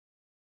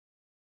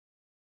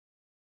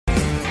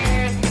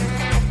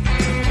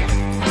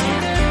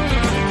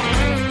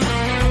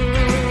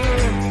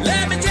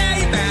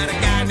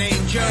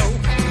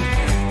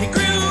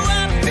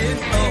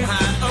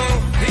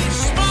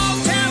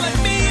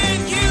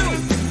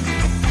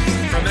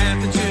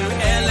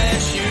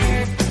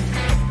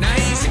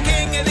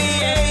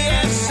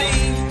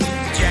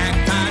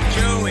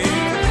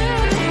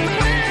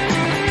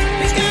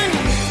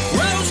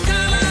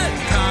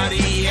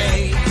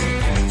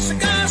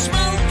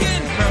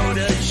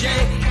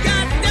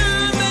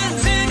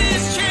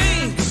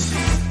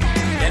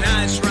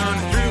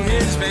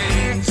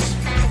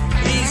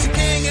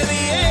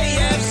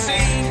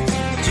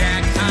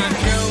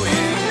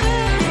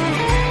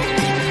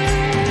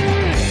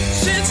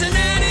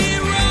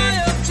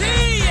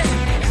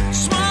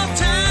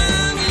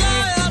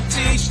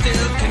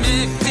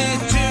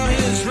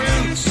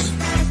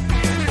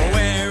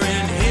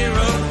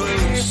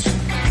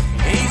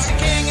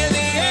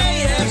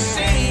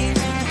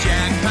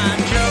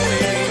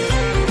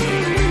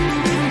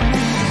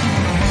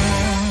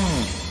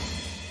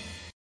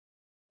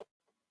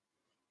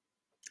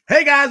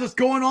guys, what's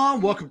going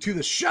on? Welcome to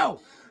the show.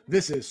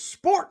 This is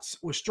Sports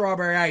with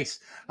Strawberry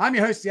Ice. I'm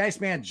your host, the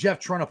Iceman, Jeff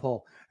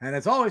Trunapole. And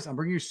as always, I'm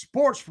bringing you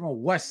sports from a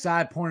West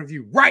Side point of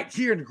view right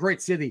here in the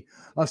great city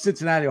of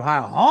Cincinnati,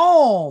 Ohio,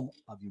 home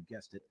of, you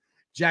guessed it,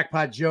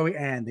 Jackpot Joey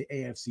and the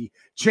AFC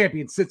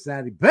champion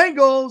Cincinnati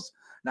Bengals.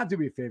 Now, do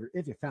me a favor.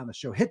 If you found the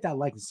show, hit that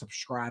like and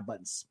subscribe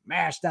button.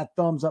 Smash that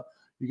thumbs up.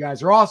 You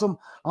guys are awesome.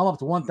 I'm up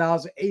to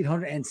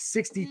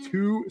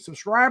 1,862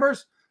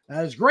 subscribers.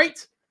 That is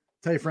great.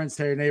 Tell your friends,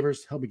 tell your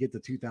neighbors. Help me get to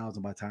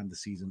 2,000 by the time the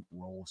season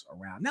rolls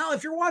around. Now,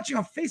 if you're watching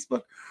on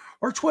Facebook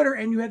or Twitter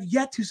and you have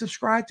yet to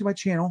subscribe to my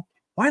channel,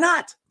 why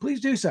not? Please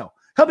do so.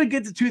 Help me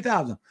get to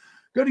 2,000.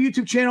 Go to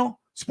YouTube channel,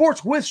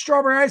 Sports with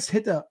Strawberry Ice.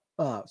 Hit the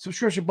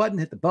subscription button,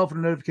 hit the bell for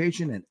the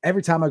notification, and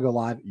every time I go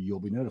live,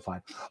 you'll be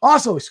notified.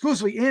 Also,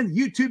 exclusively in the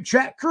YouTube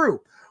chat crew,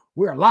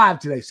 we are live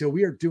today, so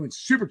we are doing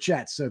super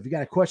chats. So if you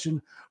got a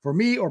question for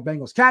me or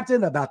Bengals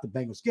captain about the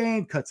Bengals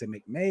game, cuts they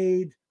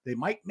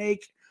might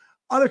make,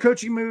 other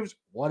coaching moves,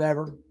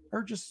 whatever,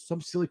 or just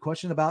some silly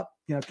question about,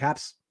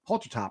 Cap's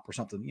halter top or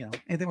something,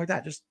 anything like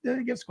that. Just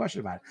give us a question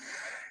about it.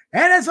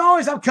 And as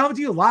always, I'm coming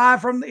to you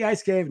live from the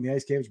Ice Cave, and the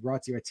Ice Cave is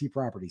brought to you by T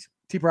Properties.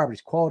 T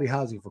Properties, quality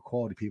housing for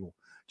quality people.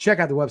 Check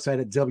out the website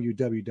at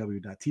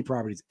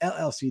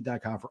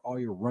www.tpropertiesllc.com for all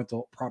your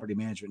rental property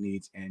management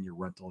needs and your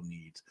rental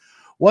needs.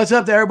 What's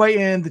up to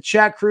everybody in the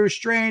chat crew?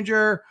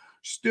 Stranger,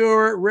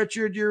 Stuart,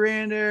 Richard, you're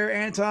in there.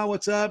 Anton,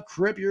 what's up?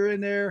 Crip, you're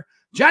in there.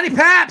 Johnny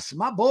Paps,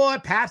 my boy,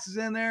 Paps is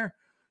in there.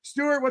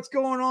 Stuart, what's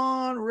going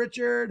on?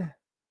 Richard,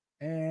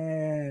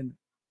 and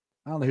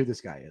I don't know who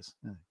this guy is.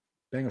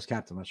 Bengals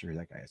captain, I'm not sure who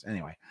that guy is.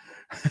 Anyway,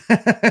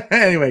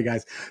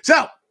 guys.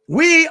 So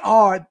we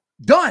are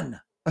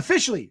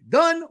officially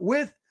done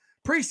with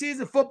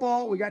preseason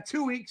football. We got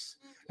 2 weeks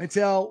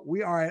until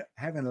we are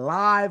having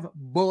live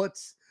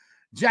bullets.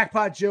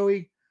 Jackpot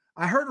Joey.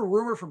 I heard a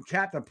rumor from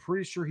Cap. I'm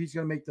pretty sure he's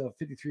going to make the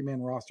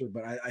 53-man roster,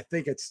 but I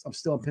think I'm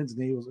still in pins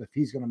and needles if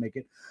he's going to make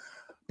it.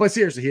 But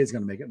seriously, he is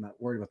going to make it. I'm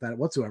not worried about that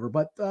whatsoever.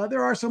 But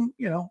there are some,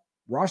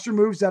 roster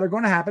moves that are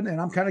going to happen,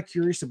 and I'm kind of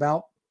curious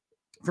about.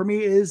 For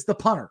me, is the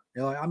punter.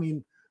 We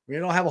don't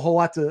have a whole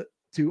lot to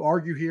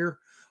argue here,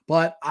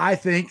 but I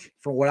think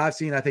from what I've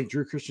seen, I think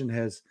Drew Christian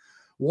has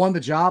won the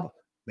job.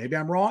 Maybe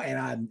I'm wrong,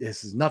 and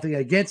this is nothing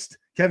against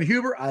Kevin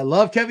Huber. I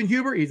love Kevin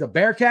Huber. He's a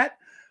Bearcat,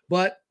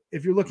 but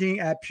if you're looking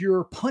at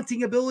pure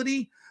punting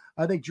ability,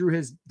 I think Drew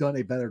has done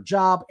a better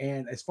job.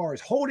 And as far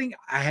as holding,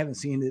 I haven't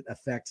seen it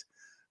affect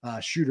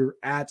Shooter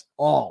at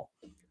all.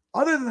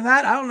 Other than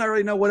that, I don't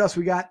really know what else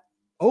we got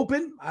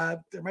open.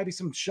 There might be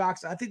some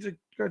shocks. I think they're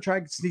going to try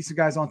to sneak some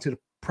guys onto the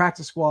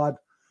practice squad.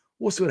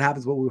 We'll see what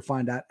happens, but we'll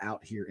find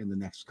out here in the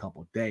next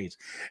couple of days.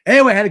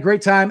 Anyway, I had a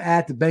great time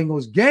at the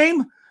Bengals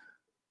game.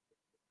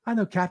 I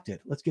know Cap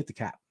did. Let's get the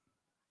Cap.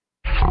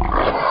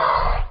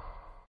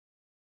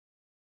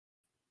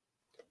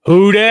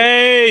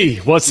 Hooday!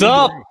 What's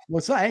up?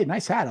 What's up? Hey,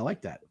 nice hat. I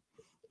like that.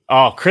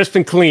 Oh, crisp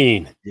and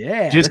clean.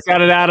 Yeah. Just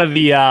got it out of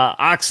the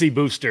Oxy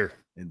booster.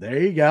 And there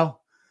you go.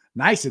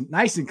 Nice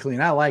and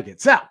clean. I like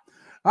it. So,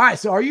 all right.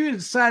 So are you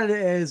excited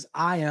as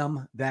I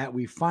am that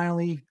we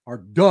finally are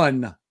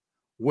done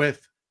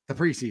with the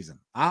preseason?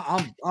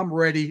 I'm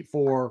ready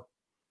for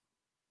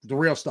the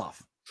real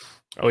stuff.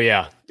 Oh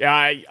yeah.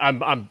 Yeah.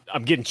 I'm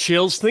getting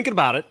chills thinking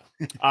about it.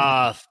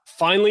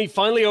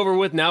 Finally over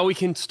with. Now we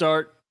can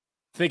start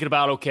thinking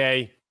about,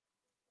 okay,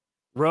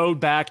 road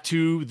back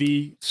to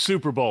the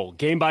Super Bowl,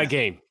 game by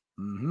game.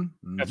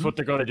 Mm-hmm. That's what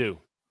they're going to do.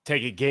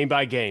 Take it game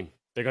by game.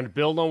 They're going to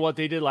build on what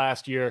they did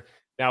last year.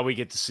 Now we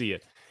get to see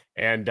it.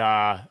 And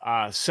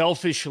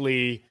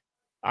selfishly,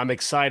 I'm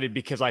excited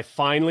because I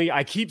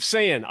keep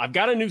saying, I've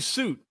got a new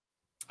suit.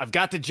 I've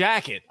got the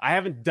jacket. I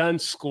haven't done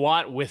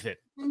squat with it.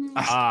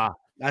 I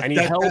need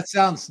help. That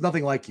sounds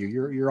nothing like you.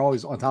 You're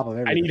always on top of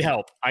everything.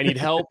 I need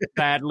help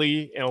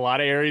badly in a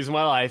lot of areas of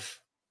my life.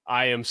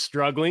 I am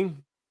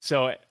struggling.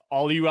 So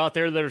all of you out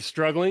there that are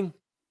struggling,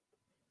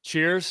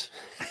 cheers.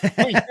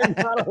 You're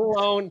not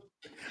alone.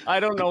 I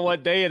don't know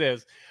what day it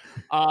is.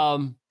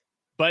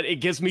 But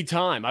it gives me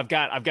time. I've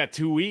got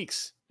 2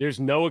 weeks.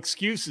 There's no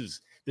excuses.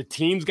 The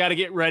team's got to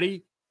get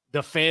ready.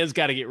 The fans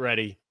got to get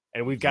ready.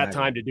 And we've got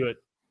time to do it.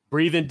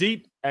 Breathe in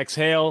deep,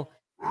 exhale,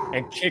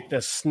 and kick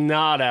the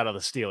snot out of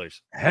the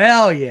Steelers.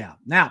 Hell yeah.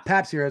 Now,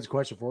 Paps here has a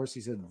question for us.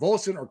 He said,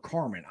 Volson or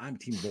Carman? I'm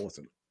team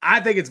Volson. I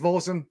think it's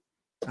Volson.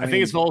 I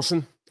think it's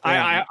Volson.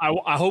 Yeah.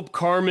 I hope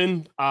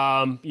Carman,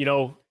 I've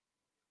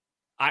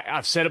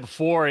said it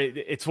before.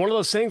 It's one of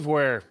those things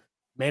where,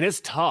 man,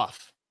 it's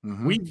tough.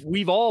 Mm-hmm.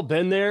 We've all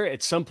been there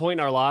at some point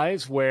in our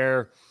lives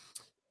where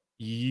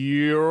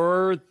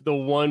you're the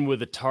one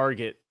with a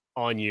target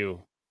on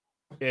you.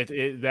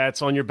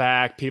 That's on your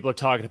back. People are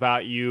talking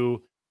about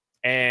you,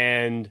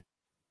 and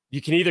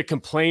you can either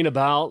complain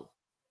about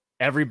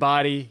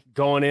everybody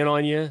going in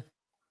on you,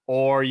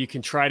 or you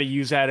can try to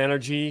use that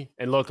energy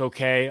and look,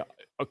 okay,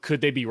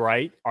 could they be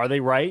right? Are they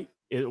right?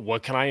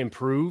 What can I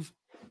improve?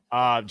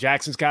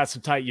 Jackson's got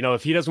some time.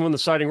 If he doesn't win the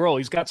starting role,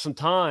 he's got some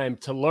time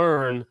to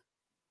learn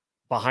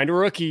behind a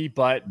rookie,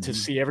 but to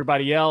see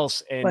everybody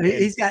else. But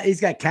he's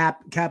got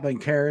Cap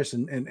and Karras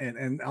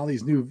and all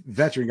these new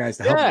veteran guys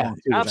to help along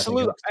too.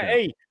 Absolutely.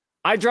 Hey,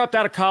 I dropped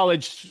out of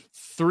college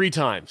 3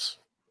 times.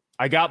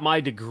 I got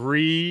my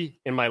degree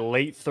in my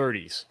late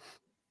 30s.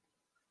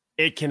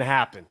 It can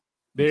happen.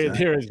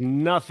 There is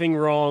nothing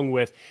wrong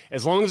with,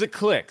 as long as it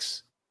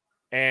clicks.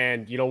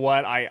 And you know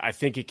what? I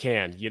think it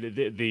can.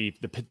 The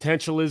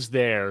potential is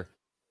there.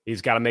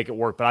 He's got to make it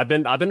work. But I've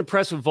been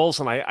impressed with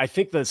Volson. I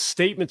think the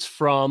statements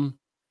from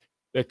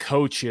the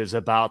coaches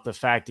about the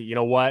fact that, you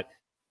know what,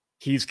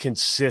 he's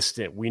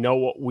consistent. We know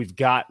what we've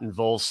got in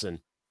Volson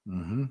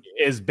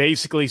is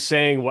basically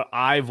saying what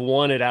I've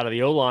wanted out of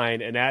the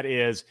O-line, and that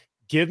is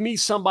give me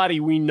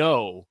somebody we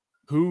know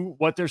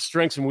what their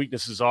strengths and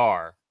weaknesses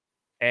are.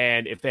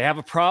 And if they have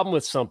a problem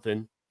with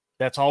something,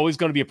 that's always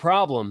going to be a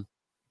problem.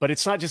 But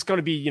it's not just going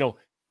to be,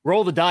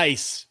 roll the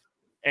dice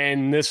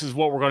and this is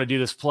what we're going to do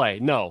this play.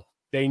 No,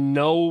 they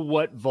know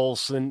what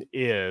Volson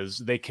is.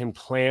 They can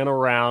plan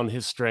around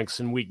his strengths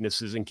and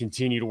weaknesses and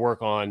continue to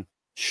work on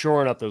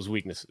shoring up those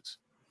weaknesses.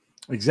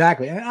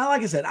 Exactly. And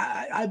like I said,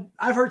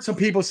 I've heard some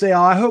people say,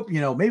 oh, I hope,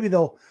 maybe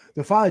they'll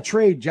finally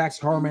trade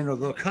Jackson Carman or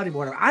they'll cut him or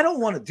whatever. I don't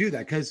want to do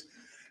that because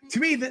to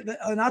me,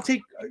 and I'll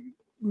take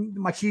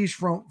my keys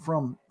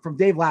from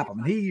Dave Lapham,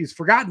 and he's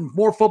forgotten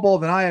more football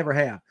than I ever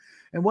have.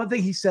 And one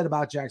thing he said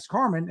about Jackson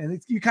Carman,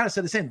 and you kind of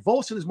said the same,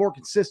 Volson is more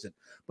consistent,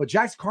 but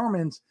Jackson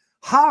Carman's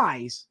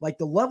highs, like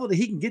the level that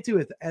he can get to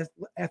with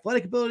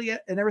athletic ability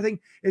and everything,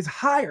 is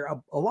higher,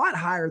 a lot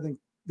higher than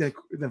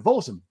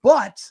Volson,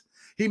 but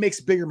he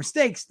makes bigger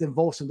mistakes than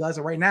Volson does.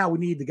 And right now we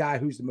need the guy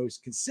who's the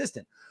most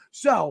consistent.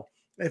 So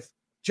if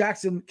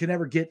Jackson can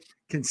ever get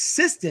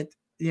consistent,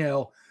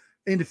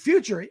 in the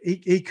future,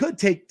 he could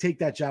take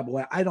that job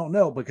away. I don't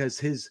know, because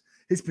his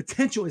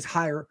potential is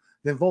higher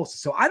than Volson.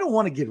 So I don't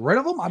want to get rid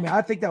of him. I mean,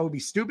 I think that would be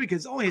stupid because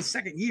it's only his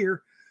second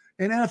year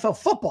in NFL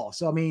football.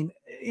 So, I mean,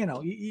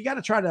 you got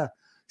to try to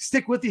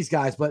stick with these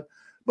guys. But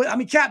I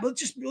mean, Cap,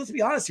 let's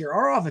be honest here.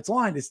 Our offensive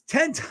line is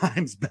 10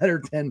 times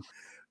better than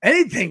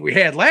anything we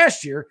had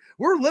last year.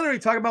 We're literally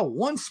talking about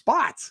one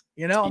spot,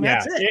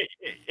 that's it.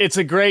 It's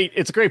a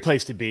great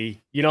place to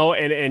be,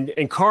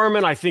 and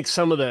Carman, I think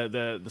some of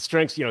the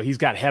strengths, he's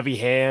got heavy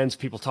hands.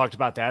 People talked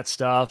about that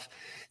stuff.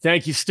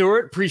 Thank you,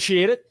 Stuart.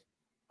 Appreciate it.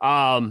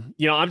 I'm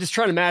just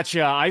trying to match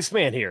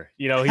Iceman here.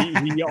 He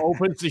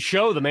opens the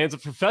show. The man's a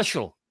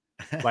professional.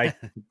 Like,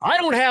 I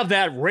don't have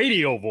that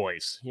radio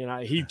voice.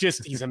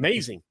 He's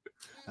amazing.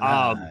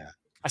 I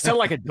sound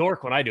like a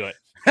dork when I do it.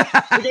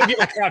 I'm gonna get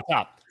my crop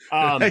top.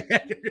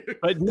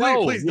 But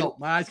no, please don't.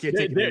 My eyes can't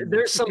take it.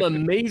 There's some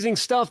amazing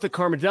stuff that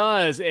Carman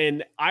does,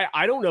 and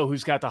I don't know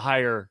who's got the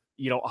higher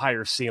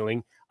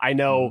ceiling. I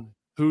know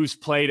who's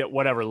played at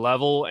whatever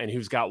level and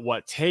who's got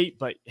what tape.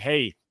 But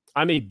hey,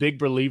 I'm a big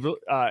believer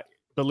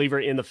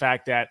in the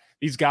fact that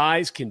these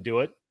guys can do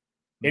it.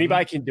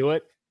 Anybody can do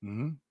it.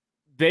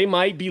 They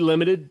might be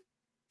limited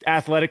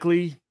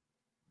athletically,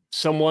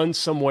 someone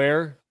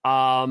somewhere.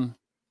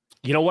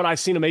 You know what? I've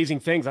seen amazing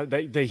things.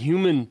 The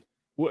human,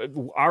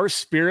 our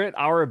spirit,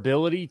 our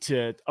ability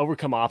to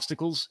overcome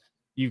obstacles,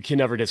 you can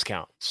never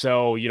discount.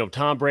 So,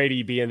 Tom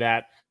Brady being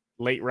that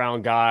late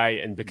round guy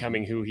and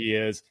becoming who he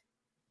is,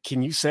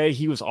 can you say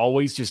he was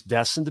always just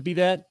destined to be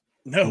that?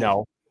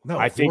 No.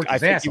 I think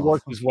he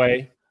worked his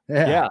way.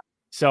 Yeah.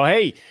 So,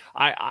 hey,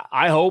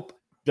 I hope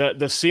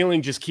the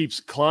ceiling just keeps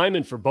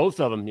climbing for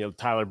both of them.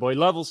 Tyler Boyd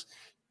Levels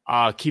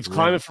keeps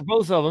climbing for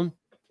both of them,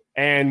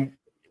 and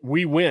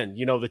we win.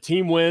 The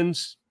team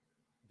wins,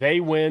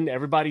 they win.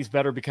 Everybody's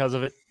better because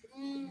of it.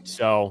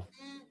 So,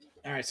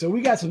 all right. So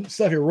we got some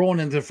stuff here rolling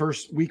into the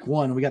first week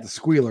one. We got the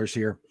Squealers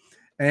here,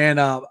 and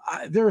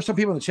there are some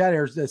people in the chat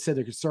here that said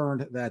they're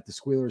concerned that the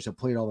Squealers have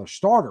played all their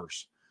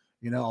starters,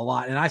 a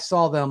lot. And I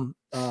saw them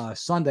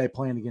Sunday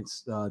playing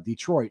against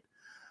Detroit.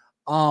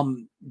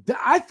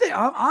 I think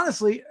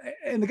honestly,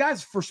 and the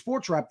guys for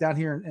Sports Wrap down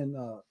here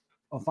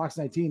on Fox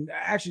 19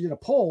 actually did a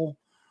poll.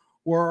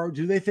 Or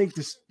do they think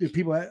the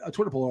people at a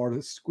Twitter poll are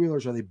the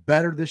Squealers, are they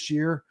better this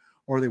year,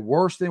 or are they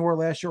worse than they were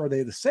last year? Or are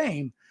they the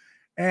same?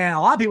 And a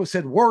lot of people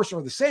said worse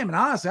or the same. And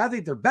honestly, I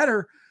think they're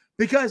better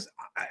because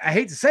I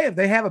hate to say it,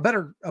 they have a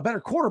better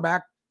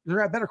quarterback.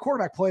 They're at better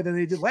quarterback play than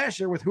they did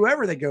last year with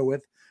whoever they go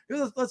with.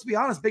 Because let's be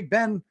honest, Big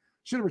Ben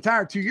should have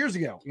retired 2 years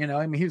ago. He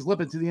was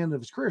limping to the end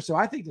of his career. So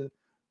I think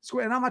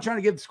and I'm not trying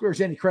to give the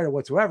Squealers any credit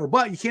whatsoever,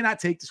 but you cannot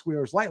take the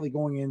Squealers lightly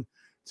going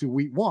into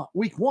week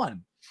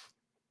one.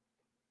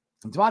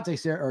 Devontae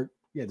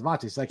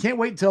says, I can't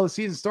wait until the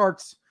season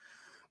starts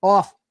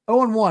off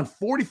 0-1,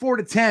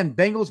 44-10.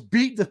 Bengals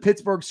beat the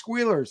Pittsburgh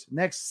Squealers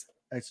next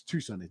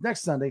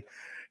Sunday.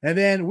 And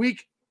then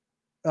week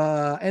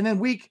 2,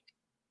 week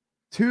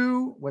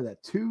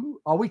 2,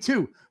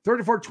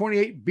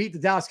 34-28, beat the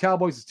Dallas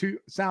Cowboys.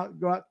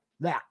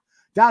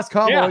 Dallas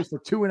Cowboys for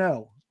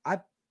 2-0.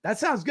 That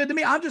sounds good to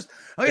me. I'm just,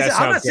 like I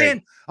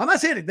said, I'm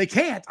not saying they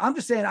can't. I'm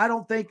just saying I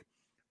don't think.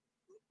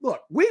 Look,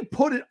 we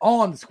put it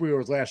on the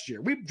Squealers last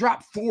year. We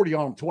dropped 40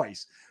 on them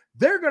twice.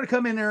 They're going to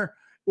come in there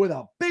with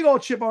a big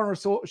old chip on our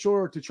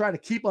shoulder to try to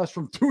keep us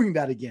from doing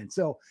that again.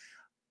 So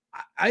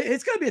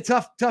it's going to be a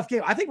tough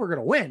game. I think we're going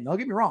to win. Don't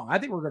get me wrong. I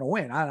think we're going to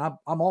win.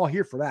 I'm all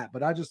here for that.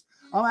 But I'm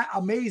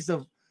amazed I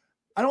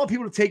don't want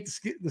people to take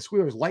the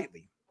Squealers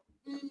lightly.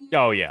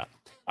 Oh, yeah.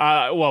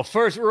 Well,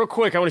 first, real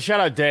quick, I want to shout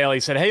out Dale.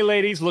 He said, "Hey,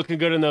 ladies, looking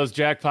good in those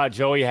Jackpot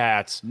Joey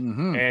hats."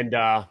 Mm-hmm.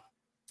 And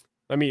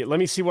let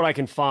me see what I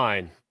can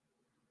find.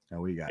 Oh,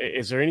 we got.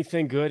 Is there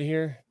anything good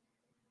here?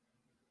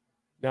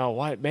 No,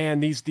 what, man?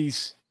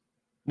 These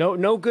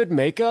no good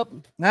makeup.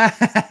 I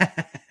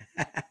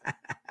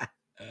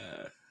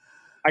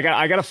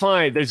got to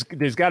find.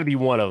 There's got to be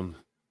one of them.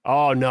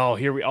 Oh no,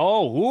 here we.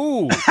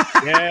 Oh, ooh,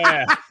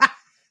 yeah.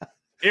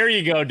 Here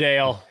you go,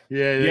 Dale.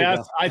 Yeah.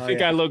 Yes, I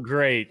think I look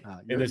great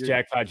in this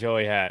Jackpot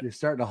Joey hat. You're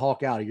starting to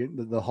Hulk out.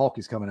 The Hulk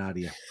is coming out of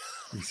you.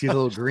 You see the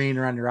little green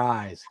around your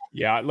eyes.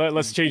 Yeah,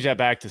 let's change that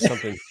back to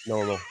something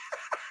normal.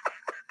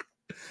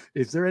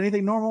 Is there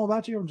anything normal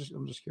about you? I'm just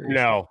curious.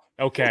 No.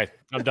 Okay,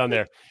 I'm done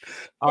there.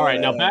 All right,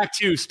 now back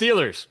to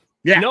Steelers.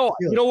 Yeah.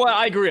 You know what?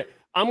 I agree.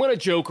 I'm going to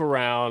joke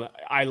around.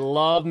 I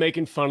love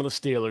making fun of the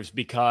Steelers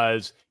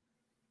because,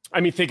 I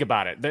mean, think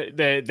about it.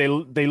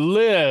 They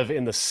live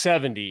in the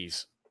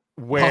 70s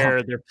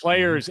where their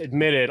players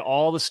admitted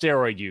all the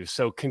steroid use.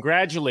 So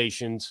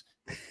congratulations.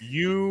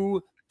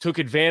 You took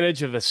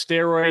advantage of a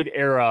steroid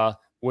era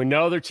when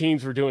no other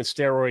teams were doing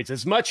steroids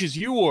as much as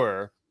you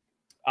were.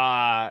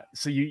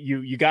 So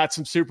you got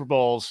some Super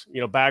Bowls,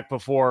 back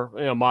before,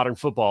 modern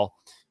football,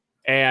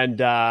 and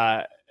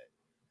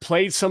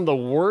played some of the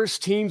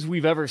worst teams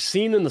we've ever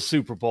seen in the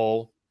Super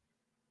Bowl.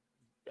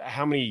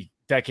 How many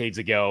decades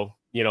ago,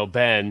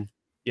 Ben?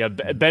 Yeah,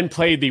 Ben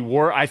played the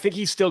worst. I think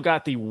he still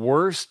got the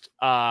worst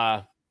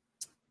passer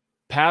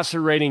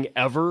rating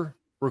ever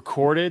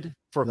recorded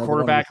for a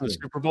quarterback in the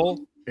Super Bowl.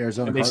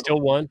 Arizona, and they still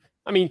won.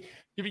 I mean,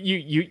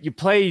 you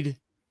played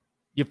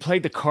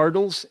the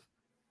Cardinals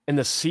and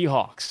the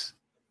Seahawks.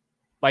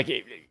 Like,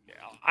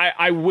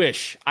 I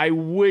wish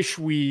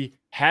we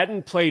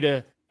hadn't played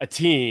a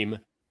team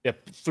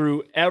that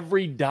threw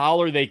every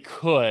dollar they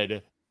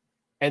could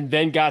and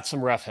then got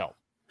some ref help.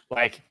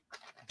 Like,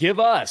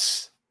 give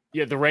us.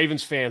 Yeah, the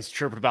Ravens fans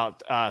chirping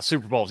about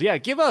Super Bowls. Yeah,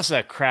 give us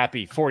a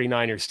crappy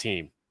 49ers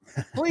team,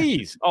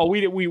 please. Oh,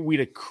 we'd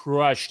have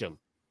crushed them.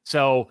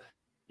 So,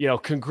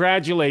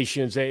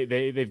 congratulations.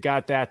 They've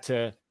got that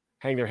to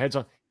hang their heads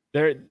on.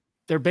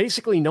 They're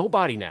basically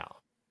nobody now.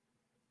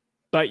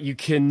 But you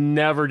can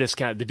never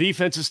discount it. The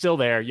defense is still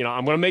there.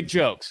 I'm going to make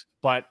jokes,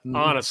 but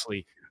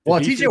honestly,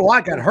 TJ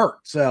Watt got hurt,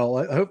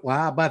 so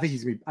but I think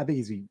he's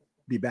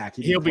be back.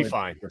 He'll be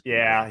fine.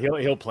 Yeah,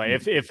 he'll play.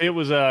 If it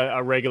was a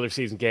regular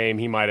season game,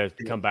 he might have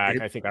come back.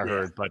 I think I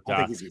heard, but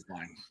I think he's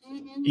fine.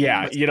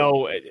 Yeah,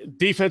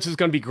 defense is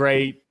going to be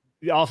great.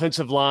 The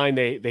offensive line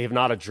they have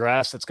not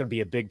addressed. That's going to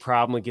be a big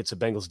problem against the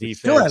Bengals defense.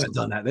 Still haven't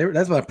done that.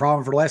 That's been a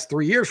problem for the last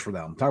 3 years for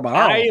them. Talk about.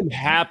 I am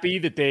happy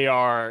that they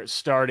are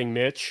starting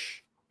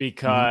Mitch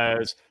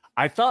because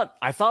I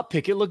thought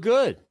Pickett looked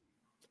good.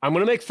 I'm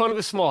going to make fun of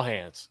his small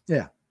hands.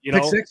 Yeah,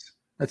 pick six.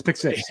 That's pick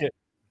six.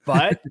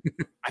 But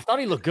I thought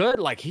he looked good.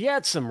 Like, he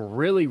had some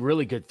really,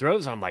 really good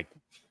throws. I'm like,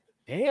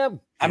 damn.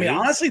 I mean,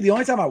 honestly, the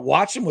only time I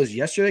watched him was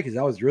yesterday because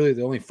that was really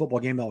the only football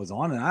game that was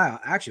on, and I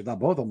actually thought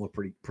both of them looked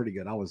pretty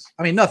good.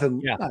 Nothing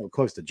not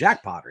close to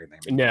jackpot or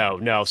anything.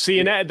 No. See,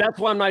 and that's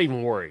why I'm not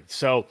even worried.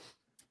 So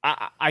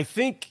I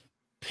think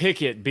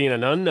Pickett being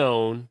an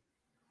unknown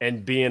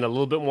and being a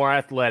little bit more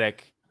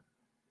athletic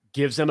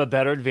gives them a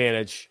better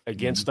advantage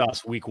against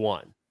us week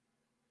one.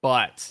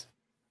 But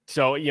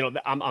so,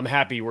 I'm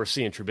happy we're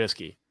seeing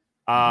Trubisky.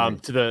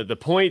 To the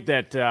point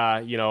that,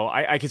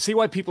 I can see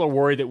why people are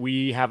worried that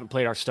we haven't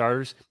played our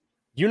starters.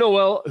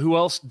 Who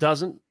else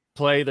doesn't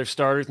play their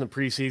starters in the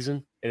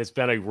preseason, and it's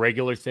been a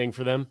regular thing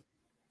for them?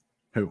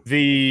 Who?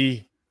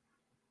 The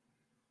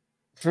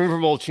Super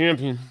Bowl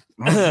champion,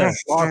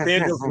 Los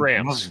Angeles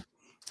Rams.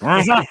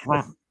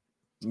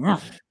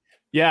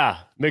 Yeah,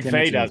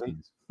 McVay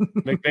doesn't.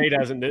 McVay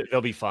doesn't.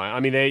 They'll be fine. I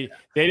mean, they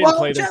didn't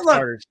play their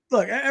starters.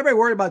 Look, everybody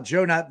worried about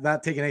Joe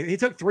not taking it. He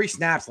took 3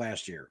 snaps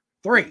last year.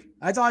 3.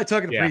 That's all I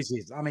took in the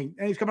preseason. I mean,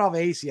 and he's coming off of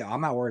ACL.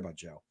 I'm not worried about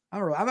Joe.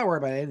 I'm not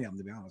worried about any of them,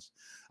 to be honest.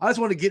 I just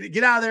want to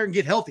get out of there and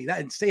get healthy.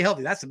 And stay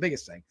healthy. That's the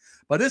biggest thing.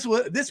 But this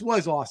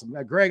was awesome.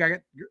 Greg, I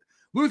got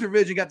Luther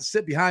Vision got to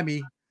sit behind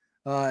me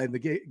in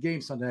the game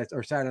Sunday night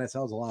or Saturday night. So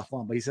that was a lot of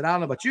fun. But he said, I don't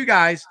know about you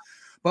guys,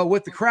 but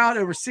with the crowd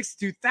over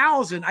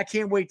 62,000, I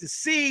can't wait to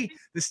see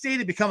the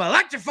stadium become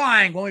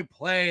electrifying when we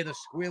play the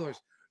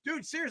Squealers.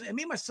 Dude, seriously. And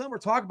me and my son were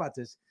talking about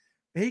this.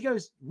 And he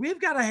goes,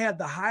 we've got to have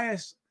the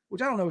highest,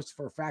 which I don't know if it's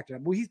for a factor,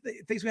 but he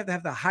thinks we have to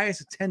have the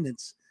highest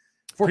attendance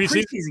for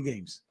preseason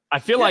games. I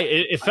feel like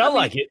it felt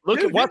like it.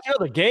 Watch the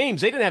other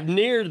games. They didn't have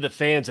near the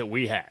fans that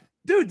we had.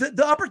 Dude,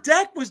 the upper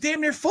deck was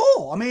damn near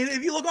full. I mean,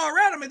 if you look all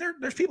around,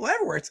 there's people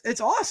everywhere. It's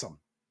awesome.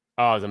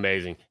 Oh, it's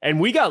amazing. And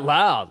we got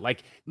loud.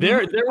 Like there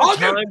were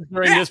times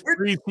during this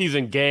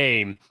preseason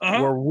game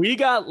where we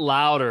got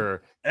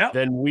louder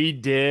than we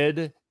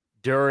did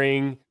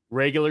during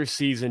regular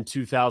season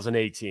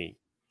 2018.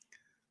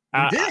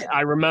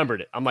 I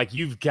remembered it. I'm like,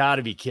 you've got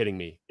to be kidding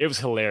me. It was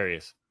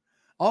hilarious.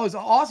 Oh, it was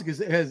awesome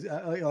because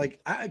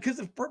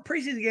the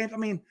preseason games. I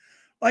mean,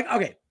 like,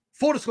 okay,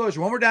 full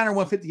disclosure, when we're down there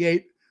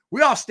 158,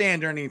 we all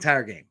stand during the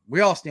entire game.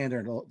 We all stand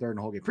during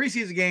the whole game.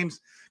 Preseason games,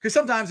 because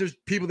sometimes there's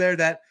people there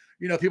that,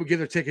 people give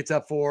their tickets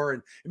up for,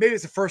 and maybe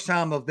it's the first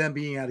time of them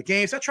being at a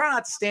game. So I try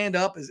not to stand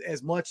up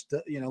as much,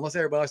 unless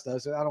everybody else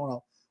does. So I don't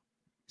want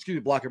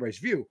to, block everybody's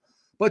view.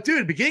 But,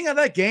 dude, beginning of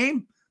that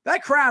game,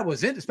 that crowd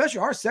was in, especially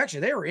our section.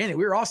 They were in it.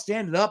 We were all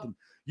standing up, and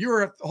you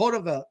were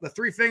holding the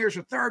three fingers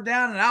for third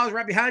down, and I was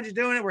right behind you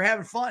doing it. We're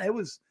having fun. It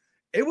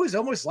was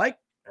almost like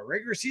a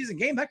regular season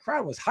game. That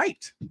crowd was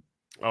hyped.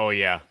 Oh,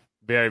 yeah.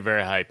 Very,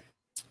 very hyped.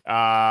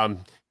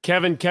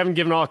 Kevin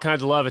giving all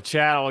kinds of love at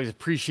chat. Always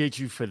appreciate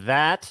you for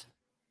that.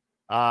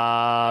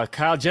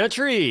 Kyle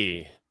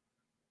Gentry.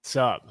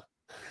 Sup?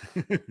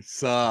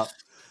 Sup?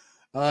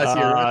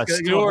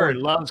 Stuart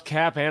loves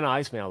Cap and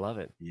Iceman. I love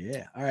it.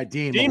 Yeah. All right,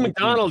 Dean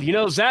McDonald.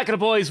 Zach and the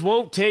boys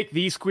won't take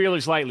these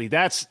squealers lightly.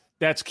 That's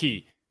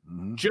key.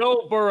 Mm-hmm.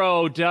 Joe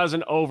Burrow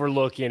doesn't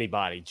overlook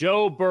anybody.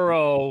 Joe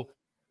Burrow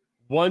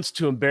wants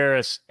to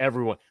embarrass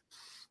everyone.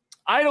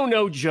 I don't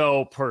know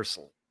Joe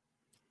personally.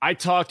 I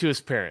talked to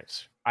his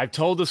parents. I've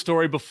told the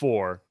story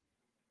before.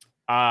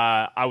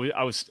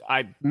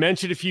 I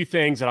mentioned a few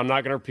things that I'm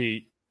not going to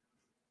repeat.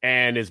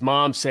 And his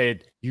mom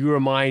said, "You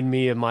remind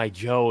me of my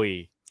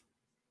Joey."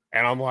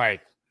 And I'm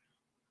like,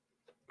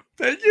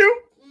 Thank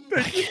you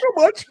so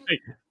much.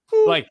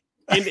 Like,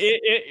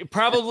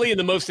 probably in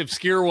the most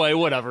obscure way,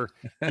 whatever,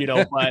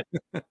 but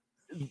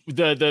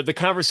the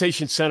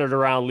conversation centered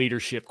around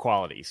leadership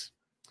qualities.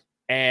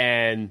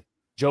 And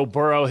Joe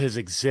Burrow has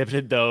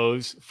exhibited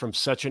those from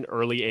such an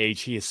early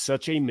age. He is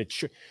such a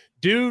mature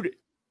dude.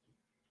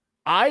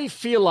 I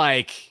feel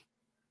like,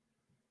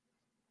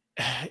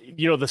 the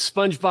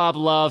SpongeBob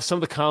love, some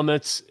of the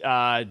comments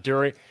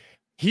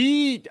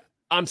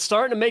I'm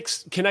starting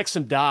to connect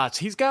some dots.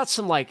 He's got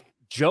some like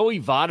Joey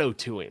Votto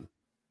to him.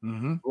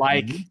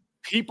 Mm-hmm.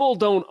 People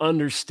don't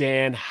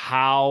understand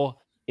how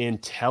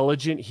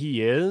intelligent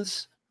he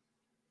is,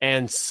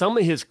 and some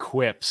of his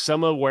quips,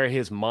 some of where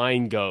his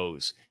mind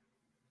goes,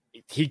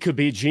 he could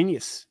be a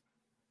genius.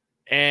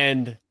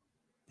 And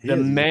the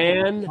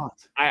man,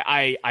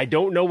 I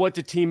don't know what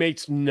the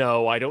teammates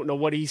know. I don't know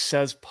what he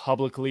says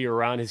publicly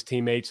around his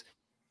teammates.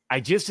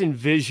 I just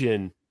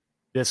envision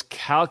this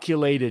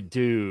calculated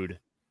dude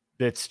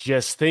that's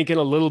just thinking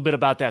a little bit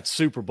about that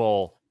Super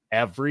Bowl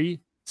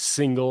every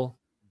single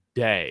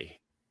day.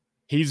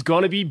 He's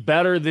going to be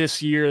better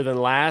this year than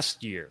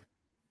last year.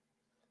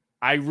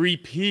 I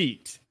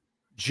repeat,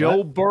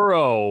 Joe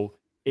Burrow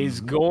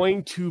is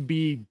going to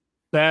be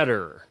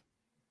better.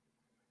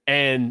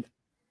 And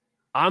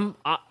I'm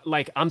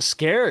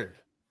scared.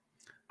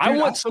 I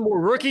want some more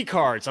rookie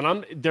cards,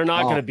 and they're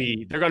going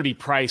to be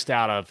priced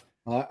out of.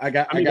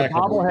 The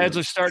bobbleheads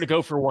are starting to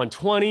go for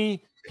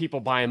 120. People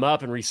buy them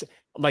up and resell.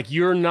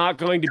 You're not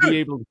going to be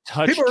able to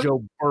touch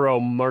Joe Burrow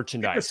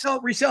merchandise.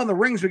 Reselling the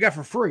rings we got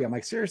for free. I'm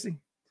like, seriously?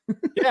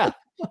 Yeah.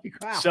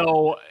 Wow.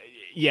 So,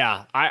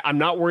 yeah, I'm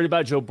not worried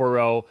about Joe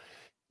Burrow.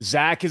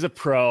 Zach is a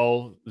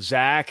pro.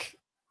 Zach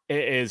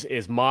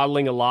is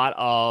modeling a lot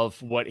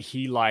of what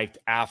he liked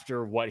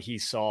after what he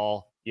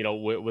saw,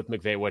 with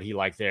McVay, what he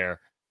liked there.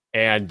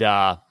 And,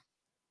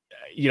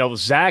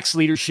 Zach's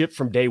leadership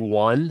from day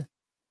one,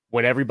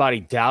 when everybody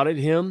doubted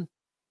him,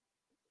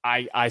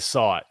 I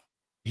saw it.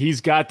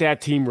 He's got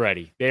that team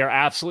ready. They are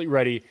absolutely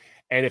ready.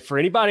 And if for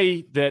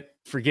anybody that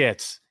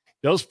forgets,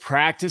 those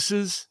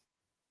practices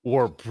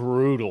were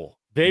brutal.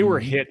 They were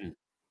hitting.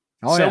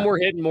 Some were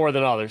hitting more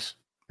than others.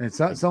 And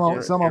some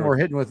of them were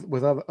hitting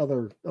with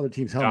other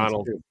teams' helmets.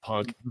 Donald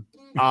Punk.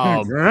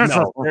 No,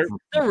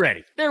 they're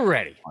ready. They're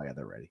ready. Oh, yeah,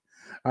 they're ready.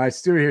 All right,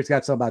 Stuart here's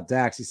got something about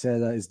Dax. He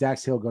said, is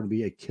Dax Hill going to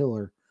be a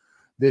killer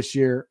this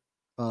year?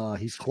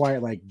 He's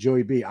quiet like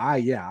Joey B.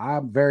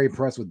 I'm very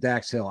impressed with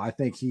Dax Hill. I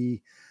think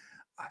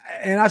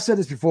and I've said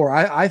this before,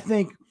 I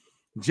think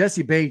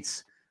Jesse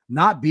Bates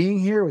not being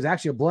here was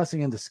actually a blessing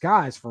in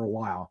disguise for a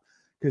while,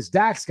 because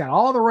Dax got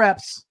all the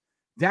reps.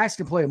 Dax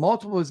can play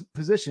multiple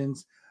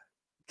positions.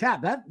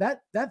 Cap,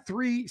 that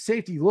three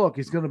safety look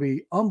is going to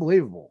be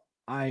unbelievable.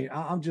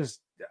 I'm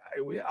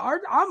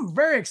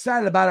very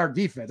excited about our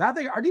defense. I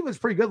think our defense was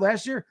pretty good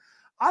last year.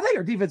 I think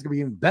our defense is going to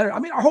be even better. I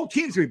mean, our whole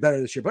team's going to be better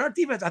this year, but our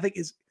defense, I think,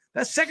 is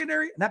that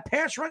secondary and that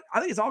pass run. I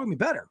think it's all going to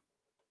be better.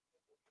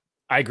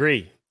 I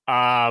agree.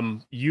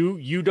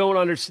 You don't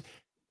understand.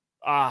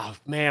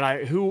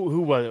 Man,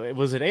 who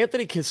was it?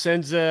 Anthony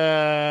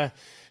Cosenza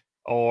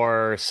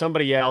or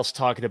somebody else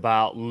talking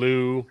about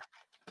Lou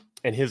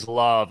and his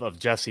love of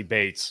Jesse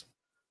Bates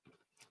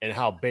and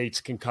how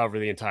Bates can cover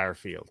the entire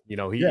field.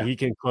 He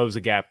can close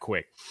the gap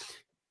quick.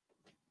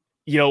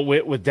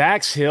 With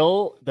Dax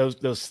Hill,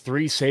 those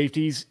three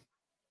safeties,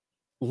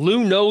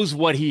 Lou knows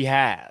what he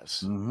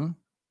has. Mm-hmm.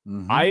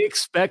 Mm-hmm. I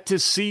expect to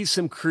see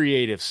some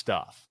creative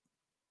stuff.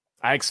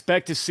 I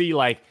expect to see,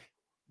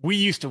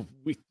 we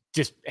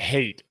just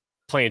hate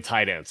playing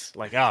tight ends.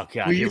 Oh God,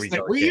 here we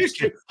go.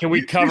 Can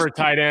we cover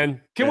tight end?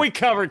 Can we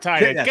cover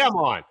tight end? Come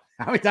on.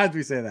 How many times do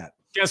we say that?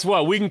 Guess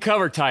what? We can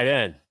cover tight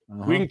end.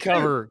 We can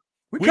cover.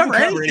 We can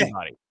cover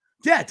anybody.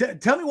 Yeah.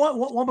 Tell me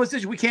one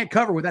position we can't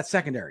cover with that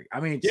secondary. I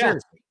mean,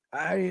 seriously.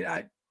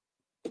 I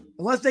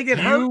unless they get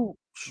hurt.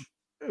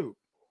 Shoot.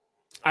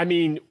 I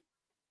mean,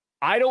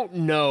 I don't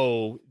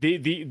know.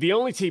 The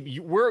only team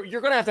you're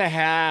going to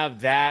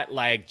have that,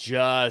 like,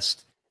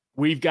 just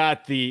we've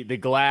got the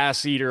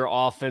glass eater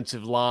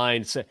offensive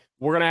line. So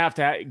we're going to have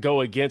to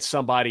go against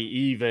somebody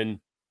even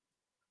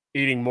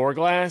eating more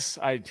glass.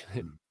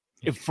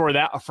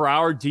 For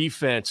our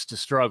defense to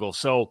struggle.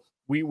 So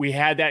we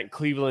had that in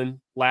Cleveland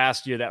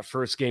last year, that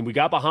first game. We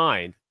got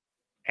behind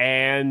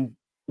and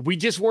we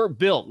just weren't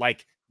built,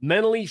 like,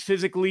 mentally,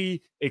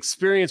 physically,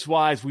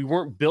 experience-wise, we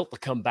weren't built to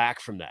come back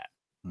from that.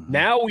 Mm-hmm.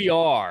 Now we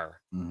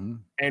are,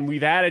 and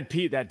we've added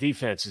Pete. That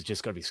defense is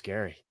just going to be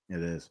scary.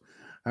 It is.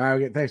 All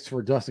right, thanks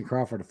for Dustin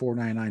Crawford, a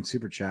 $4.99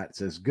 super chat. It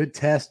says, good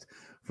test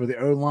for the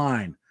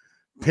O-line.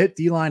 Pitt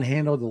D-line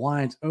handled the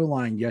Lions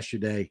O-line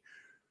yesterday,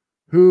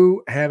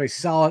 who have a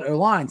solid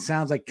O-line.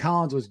 Sounds like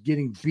Collins was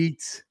getting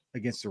beat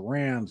against the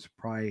Rams.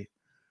 Probably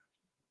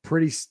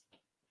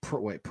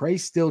pray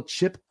still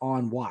chip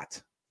on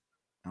Watt.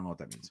 I don't know what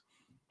that means.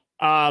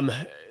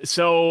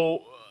 So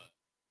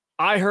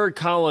I heard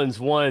Collins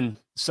won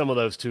some of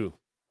those too.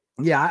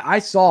 Yeah, I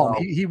saw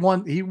him. He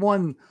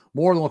won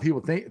more than what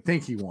people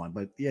think he won.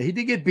 But yeah, he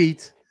did get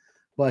beat,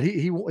 but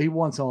he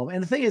won some of them.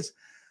 And the thing is,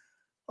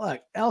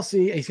 look,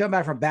 LC, he's coming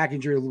back from back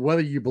injury,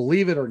 whether you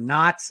believe it or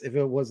not, if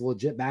it was a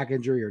legit back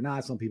injury or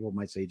not. Some people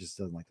might say he just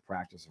doesn't like to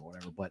practice or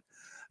whatever. But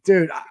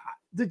dude,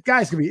 the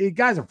guy's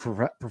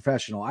are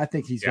professional. I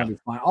think he's gonna be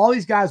fine. All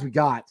these guys we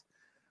got,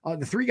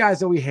 the three guys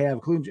that we have,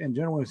 including and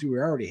General Williams, who we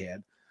already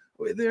had,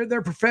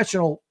 they're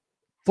professional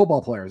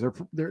football players.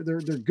 They're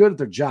good at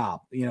their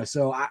job,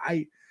 So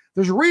I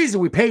there's a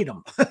reason we paid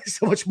them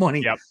so much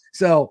money. Yep.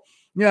 So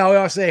we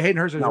always say Hayden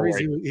Hurst, there's a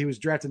reason he was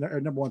drafted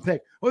our number one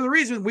pick. Well, the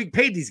reason we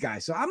paid these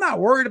guys, so I'm not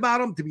worried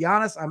about them. To be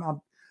honest,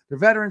 they're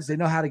veterans. They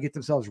know how to get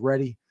themselves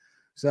ready.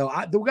 So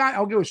the guy,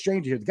 I'll go a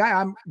stranger here. The guy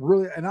I'm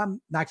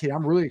not kidding.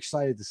 I'm really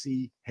excited to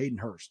see Hayden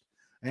Hurst,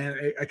 and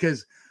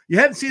because you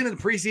haven't seen him in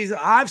the preseason,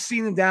 I've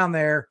seen him down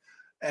there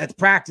at the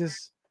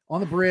practice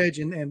on the bridge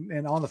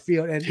and on the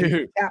field, and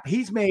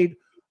he's made,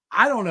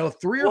 I don't know,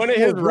 3 or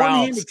 4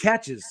 one-handed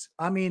catches.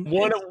 I mean,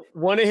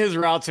 one of his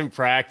routes in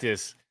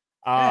practice.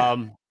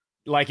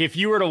 Like if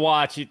you were to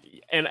watch it,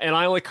 and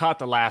I only caught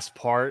the last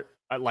part,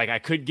 like I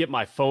couldn't get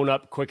my phone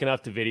up quick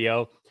enough to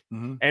video,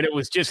 and it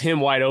was just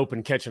him wide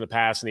open catching a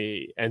pass in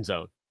the end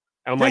zone.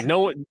 And I'm like,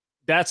 no,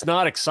 that's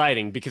not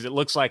exciting because it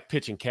looks like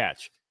pitch and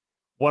catch.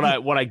 What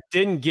I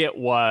didn't get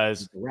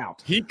was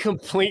he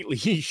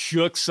completely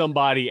shook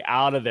somebody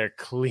out of their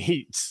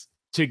cleats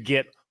to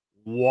get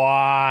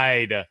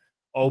wide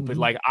open.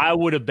 Like I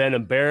would have been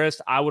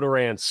embarrassed. I would have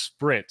ran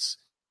sprints.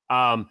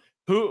 I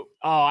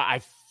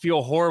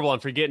feel horrible. I'm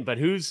forgetting, but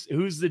who's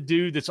the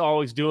dude that's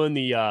always doing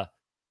the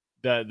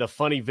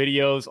funny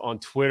videos on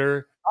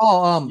Twitter?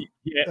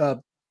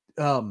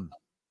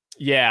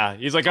 Yeah.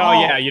 He's like,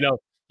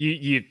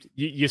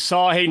 you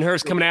saw Hayden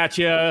Hurst coming at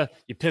you.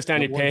 You pissed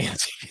down your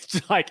pants.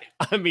 It's like,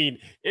 I mean,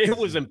 it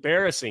was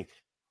embarrassing.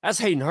 That's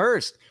Hayden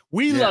Hurst.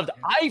 We loved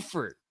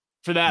Eifert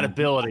for that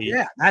ability.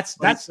 Yeah, that's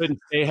couldn't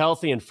stay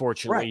healthy.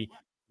 Unfortunately,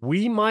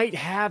 we might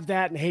have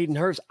that in Hayden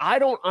Hurst. I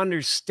don't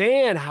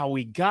understand how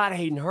we got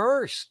Hayden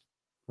Hurst.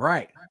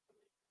 Right.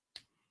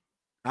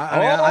 We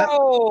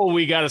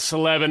got a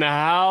celeb in the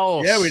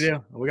house. Yeah, we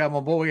do. We got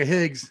my boy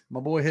Higgs.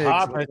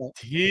 Papa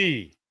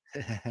T.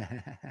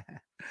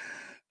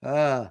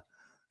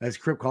 As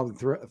Crip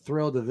called him,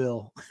 Thrill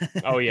DeVille.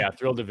 Oh yeah,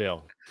 Thrill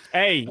DeVille.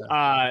 Hey,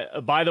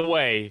 by the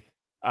way,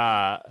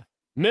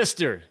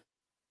 Mr.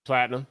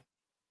 Platinum,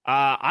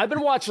 I've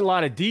been watching a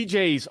lot of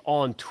DJs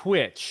on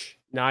Twitch.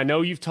 Now I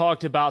know you've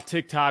talked about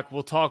TikTok.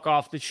 We'll talk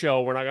off the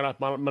show. We're not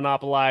gonna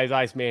monopolize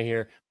Iceman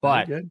here,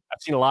 but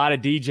I've seen a lot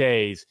of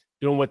DJs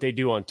doing what they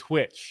do on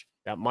Twitch.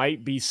 That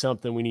might be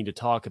something we need to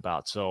talk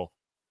about. So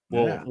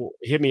we'll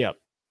hit me up.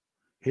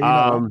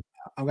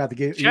 I've got the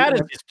game. Chat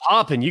is just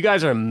popping. You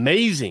guys are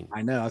amazing.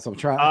 I know. That's what I'm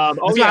trying.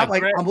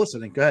 I'm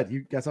listening. Go ahead.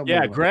 You got something?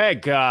 Yeah,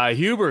 Greg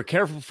Huber,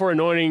 careful for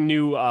anointing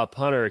new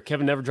punter.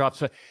 Kevin never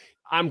drops.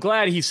 I'm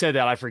glad he said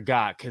that. I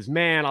forgot because,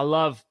 man, I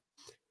love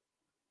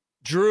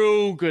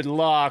Drew. Good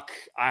luck.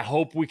 I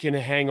hope we can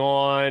hang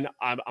on.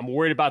 I'm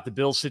worried about the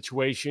Bills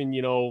situation,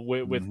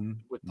 with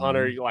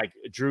punter. Like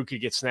Drew could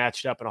get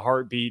snatched up in a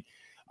heartbeat.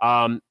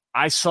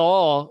 I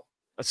saw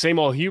same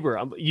old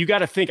Huber. You got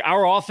to think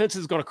our offense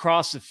is going to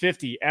cross the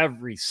 50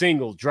 every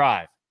single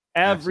drive.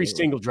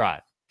 Single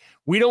drive.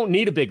 We don't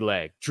need a big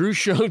leg. Drew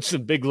showed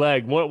some big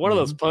leg. One of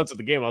those punts at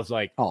the game, I was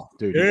like, oh,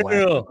 dude.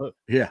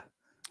 Yeah.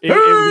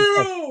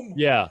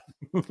 Yeah.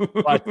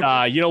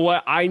 But you know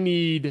what? I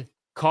need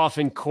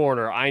coffin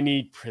corner. I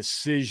need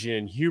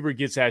precision. Huber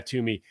gets that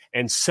to me.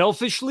 And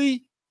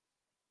selfishly,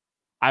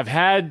 I've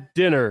had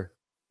dinner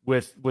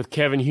with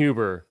Kevin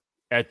Huber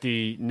at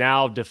the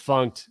now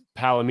defunct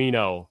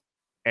Palomino.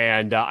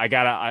 And I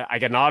got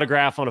an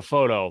autograph on a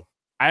photo.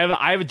 I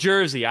have a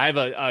jersey. I have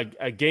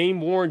a game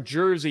worn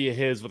jersey of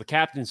his with a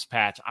captain's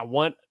patch. I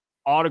want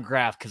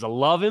autograph because I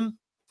love him.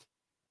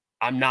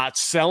 I'm not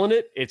selling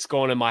it. It's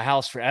going in my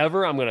house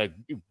forever. I'm gonna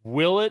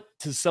will it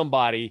to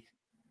somebody.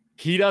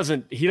 he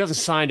doesn't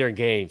sign during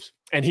games.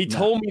 And he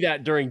told me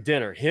that during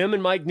dinner. Him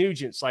and Mike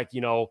Nugent's like,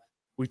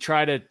 we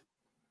try to,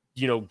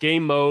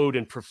 game mode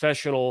and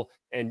professional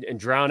and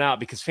drown out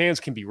because fans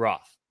can be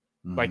rough.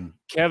 Mm-hmm. Like,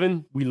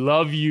 Kevin, we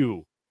love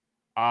you.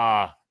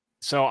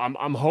 So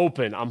I'm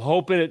hoping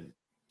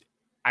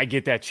I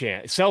get that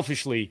chance.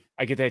 Selfishly,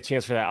 I get that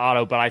chance for that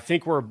auto, but I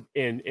think we're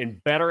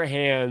in better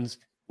hands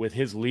with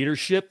his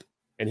leadership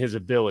and his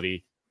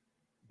ability.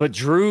 But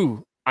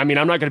Drew, I mean,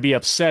 I'm not going to be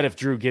upset if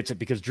Drew gets it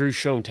because Drew's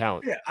shown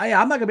talent. Yeah,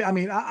 I'm not going to be. I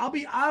mean,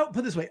 I'll put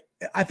it this way.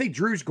 I think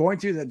Drew's going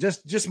to.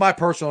 Just my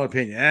personal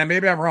opinion, and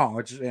maybe I'm wrong.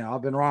 Which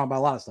I've been wrong about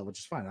a lot of stuff, which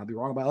is fine. I'll be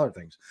wrong about other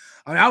things.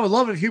 I mean, I would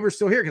love it if Huber's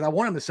still here because I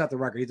want him to set the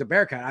record. He's a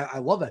Bearcat. I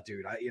love that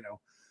dude.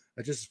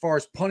 Just as far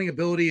as punting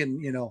ability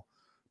and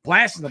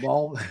blasting the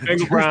ball.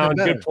 Big Brown,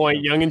 good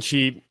point. Young and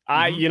cheap.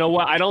 You know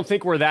what? I don't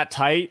think we're that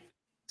tight.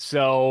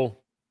 So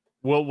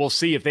we'll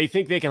see if they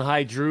think they can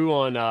hide Drew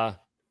on.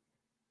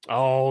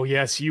 Oh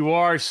yes, you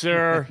are,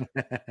 sir.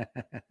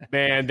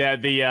 Man,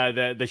 that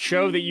the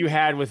show that you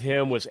had with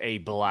him was a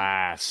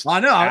blast. I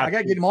know. I got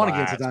to get him on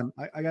again sometime.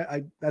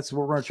 I that's what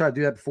we're going to try to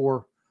do that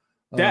before.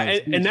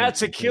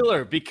 That's a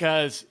killer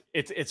because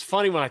it's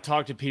funny when I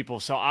talk to people.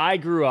 So I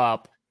grew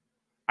up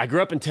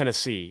in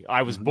Tennessee.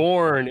 I was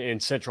born in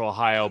Central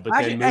Ohio, but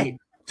then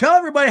tell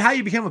everybody how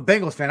you became a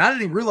Bengals fan. I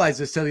didn't even realize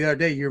this till the other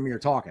day. You and me were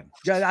talking.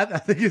 I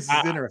think this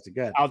is interesting.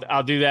 Good.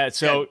 I'll do that.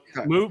 So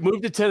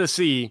move to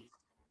Tennessee.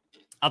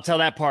 I'll tell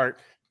that part.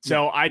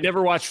 So I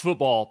never watched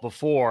football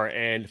before,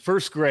 and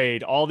first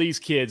grade, all these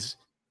kids,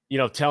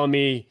 telling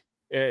me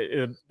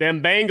them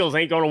Bengals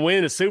ain't going to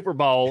win a Super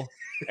Bowl,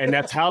 and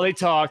that's how they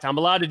talked. I'm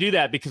allowed to do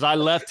that because I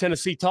left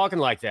Tennessee talking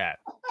like that.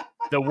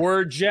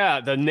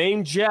 The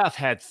name Jeff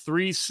had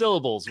 3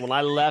 syllables when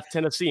I left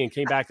Tennessee and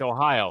came back to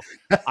Ohio.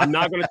 I'm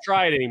not going to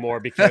try it anymore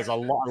because I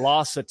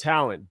lost the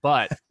talent.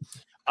 But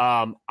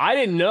I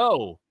didn't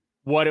know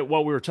what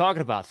we were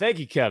talking about. Thank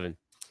you, Kevin.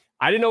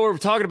 I didn't know what we were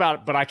talking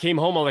about, but I came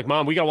home. I'm like,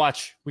 Mom, we gotta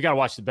watch the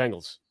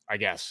Bengals, I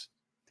guess.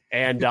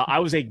 And I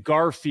was a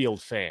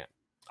Garfield fan.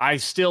 I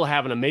still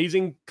have an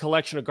amazing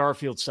collection of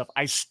Garfield stuff.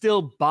 I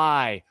still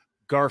buy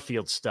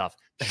Garfield stuff.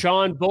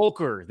 Sean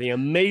Volker, the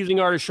amazing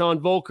artist Sean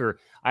Volker.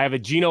 I have a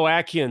Geno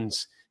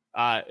Atkins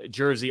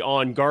jersey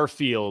on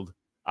Garfield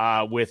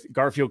with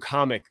Garfield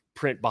comic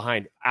print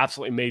behind.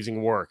 Absolutely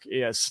amazing work.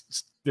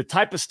 Yes, the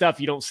type of stuff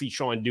you don't see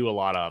Sean do a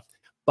lot of.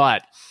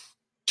 But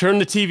turn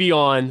the TV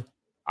on.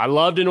 I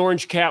loved an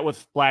orange cat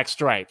with black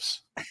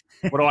stripes.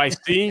 What do I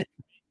see?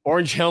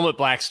 Orange helmet,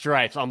 black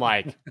stripes. I'm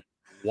like,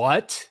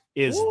 what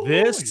is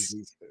this?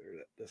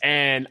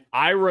 And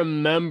I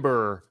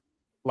remember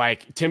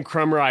like Tim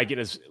Krumrie getting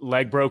his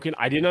leg broken.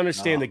 I didn't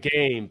understand the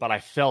game, but I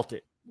felt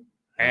it.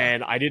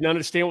 And I didn't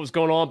understand what was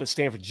going on, but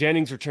Stanford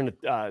Jennings returned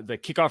the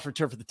kickoff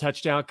return for the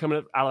touchdown coming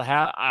up out of the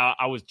hat.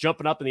 I was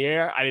jumping up in the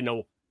air. I didn't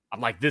know.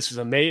 I'm like, this is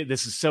amazing.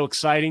 This is so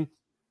exciting.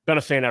 Been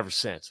a fan ever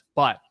since.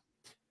 But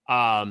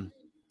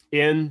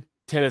in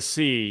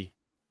Tennessee,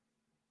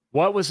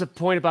 what was the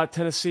point about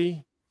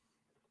Tennessee?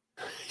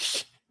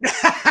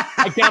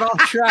 I got off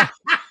track.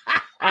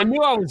 I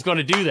knew I was going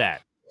to do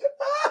that.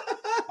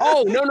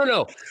 Oh,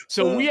 no.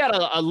 So we had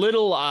a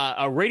little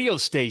a radio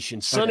station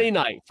Sunday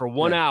night for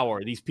 1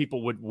 hour. These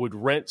people would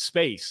rent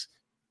space.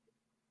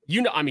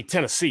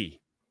 Tennessee.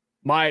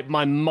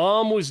 My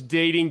mom was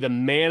dating the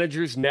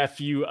manager's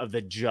nephew of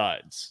the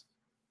Judds.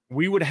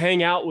 We would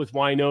hang out with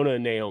Winona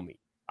and Naomi.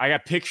 I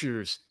got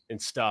pictures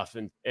and stuff.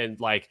 And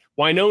like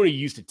Winona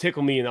used to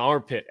tickle me in the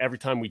armpit every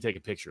time we take a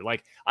picture.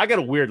 Like I got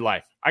a weird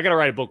life. I got to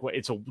write a book.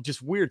 It's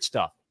just weird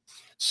stuff.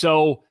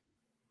 So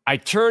I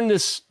turned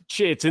this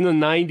shit. It's in the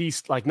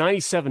 90s, like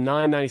 97,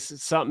 90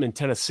 something in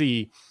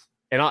Tennessee.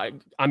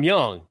 And I'm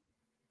young.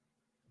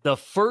 The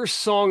first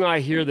song I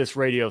hear this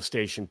radio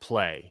station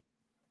play,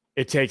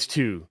 It Takes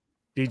Two,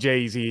 DJ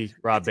Easy,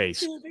 Rob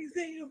Bass.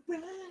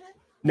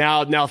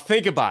 Now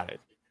think about it.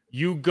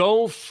 You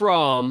go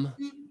from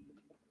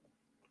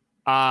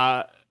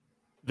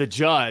the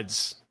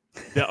Judds,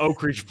 the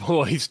Oak Ridge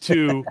Boys,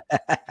 to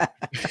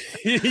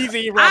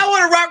Easy Rob. I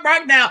want to rock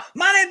right now.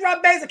 My name's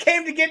Rob Bass. I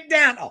came to get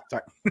down. Oh,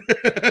 sorry.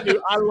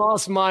 Dude, I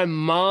lost my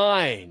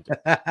mind.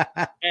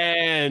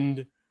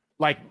 And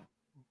like,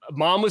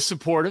 Mom was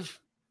supportive.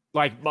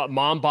 Like,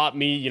 Mom bought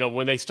me,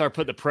 when they start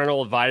putting the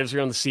parental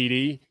advisory on the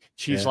CD,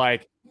 she's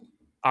like,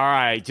 all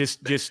right,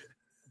 just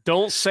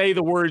don't say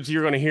the words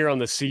you're going to hear on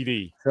the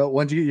CD. So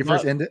when did you get your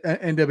first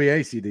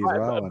NWA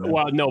CDs?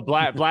 Well, no,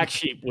 Black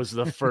Sheep was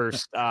the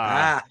first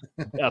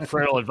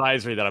parental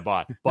advisory that I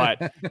bought.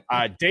 But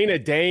Dana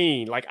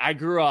Dane, like I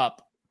grew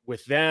up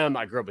with them.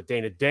 I grew up with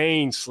Dana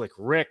Dane, Slick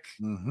Rick.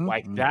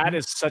 That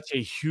is such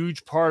a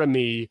huge part of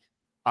me.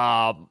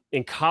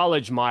 In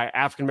college, my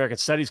African-American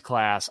studies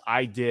class,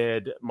 I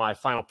did my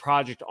final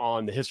project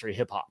on the history of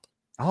hip hop.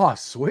 Oh,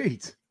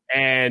 sweet.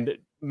 And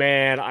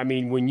man, I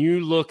mean, when you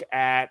look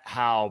at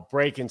how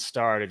breaking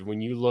started,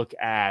 when you look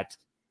at,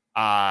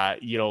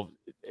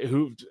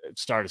 who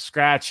started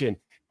scratching,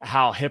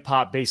 how hip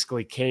hop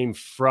basically came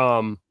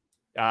from,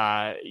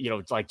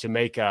 like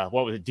Jamaica,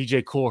 what was it?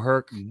 DJ Kool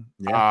Herc.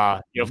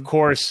 Of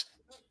course,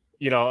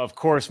 of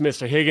course,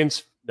 Mr.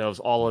 Higgins knows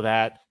all of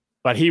that.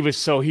 But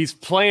he's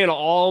playing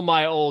all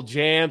my old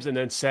jams and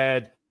then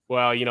said,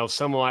 well,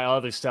 some of my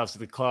other stuff's at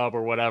the club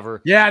or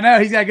whatever. Yeah, no,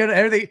 he's got good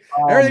everything.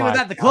 Everything was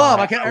at the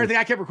club. God. Everything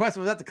I kept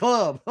requesting was at the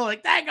club. I'm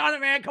like, dang on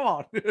it, man. Come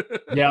on.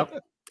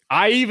 Yep.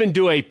 I even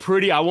do I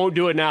won't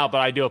do it now,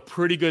 but I do a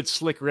pretty good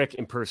Slick Rick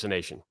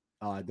impersonation.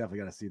 Oh, I definitely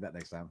got to see that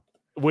next time.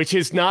 Which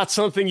is not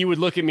something you would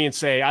look at me and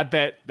say, I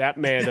bet that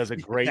man does a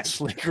great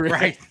Slick Rick.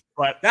 Right.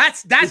 But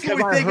that's what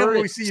we think of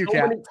when we see you,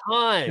 Cap. Many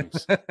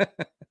times.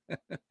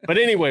 But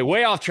anyway,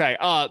 way off track.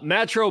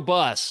 Metro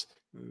Bus.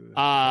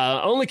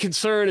 Only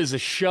concern is a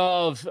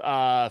shove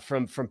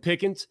from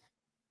Pickens.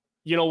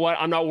 You know what?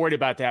 I'm not worried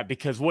about that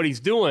because what he's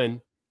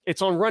doing,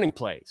 it's on running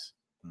plays.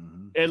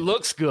 Mm-hmm. It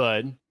looks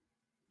good.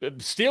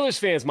 Steelers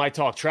fans might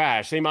talk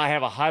trash. They might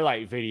have a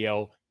highlight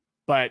video,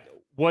 but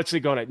what's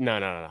it going to?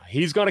 No.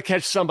 He's going to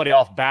catch somebody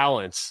off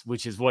balance,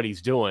 which is what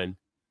he's doing.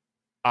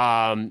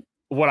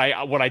 What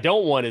I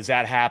don't want is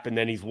that happen.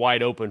 Then he's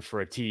wide open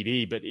for a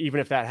TD. But even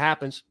if that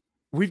happens,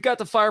 we've got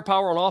the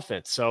firepower on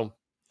offense. So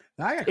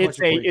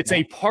it's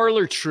a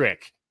parlor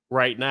trick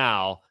right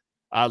now.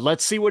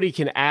 Let's see what he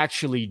can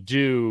actually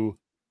do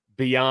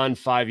beyond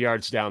 5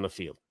 yards down the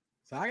field.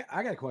 So I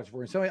got a question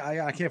for you. So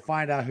I can't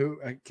find out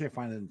I can't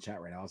find it in the chat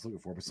right now. I was looking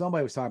for it, but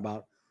somebody was talking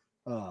about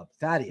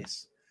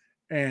Thaddeus.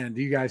 And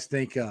do you guys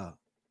think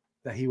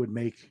that he would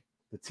make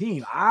the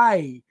team?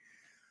 I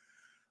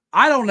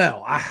don't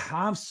know.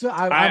 I'm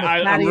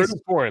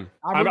rooting for him.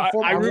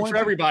 I root for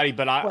everybody,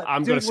 but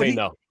I'm going to say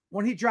no.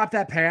 When he dropped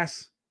that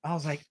pass, I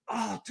was like,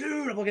 oh,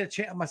 dude, I'm looking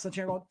at my son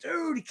going,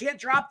 dude, he can't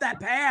drop that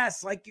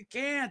pass. Like, you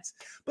can't.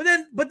 But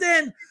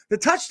then the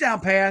touchdown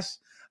pass,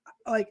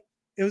 like,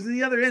 it was in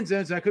the other end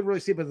zone, so I couldn't really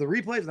see it. But the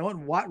replays, and I went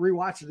and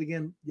rewatched it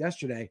again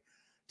yesterday.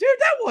 Dude,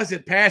 that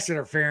wasn't pass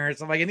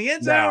interference. I'm like, in the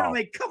end zone, no. I'm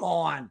like, come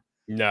on.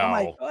 No. I'm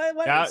like,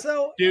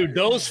 what? Dude,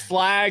 those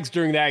flags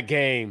during that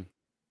game.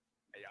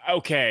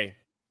 Okay,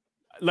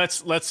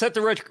 let's set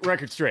the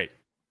record straight.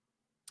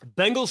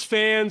 Bengals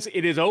fans,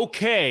 it is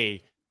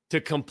okay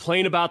to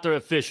complain about their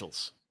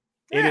officials.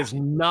 Yeah. It is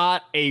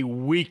not a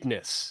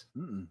weakness.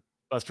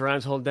 Busta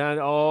Rhymes hold down.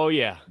 Oh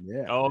yeah.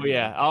 Oh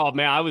yeah. Oh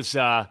man, I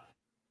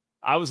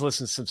was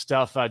listening to some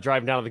stuff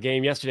driving down to the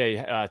game yesterday.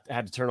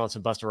 Had to turn on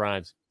some Busta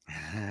Rhymes.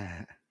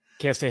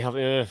 Can't stay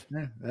healthy.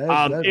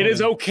 It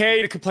is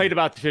okay to complain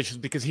about the officials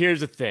because here's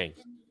the thing: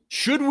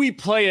 should we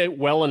play it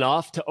well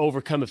enough to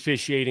overcome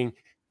officiating?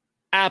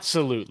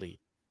 Absolutely.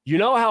 You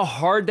know how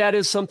hard that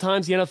is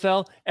sometimes, the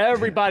NFL?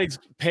 Everybody's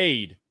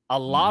paid a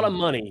lot of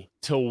money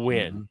to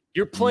win.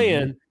 You're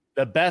playing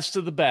the best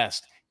of the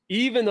best.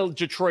 Even the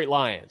Detroit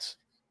Lions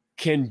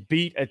can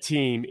beat a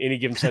team any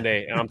given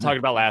Sunday. And I'm talking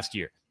about last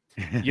year.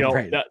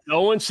 Right. The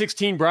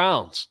 0-16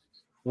 Browns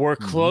were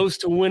close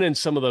to winning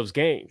some of those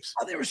games.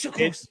 Oh, they were so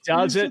close. It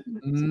doesn't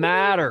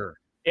matter.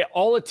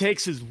 All it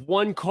takes is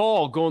one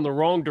call going the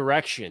wrong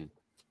direction.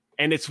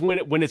 And it's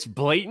when it's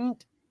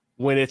blatant,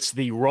 when it's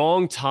the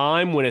wrong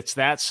time, when it's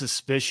that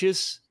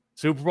suspicious,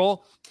 Super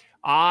Bowl,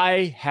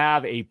 I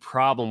have a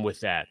problem with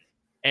that.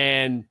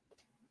 And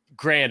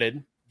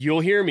granted,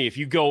 you'll hear me. If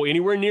you go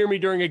anywhere near me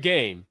during a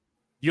game,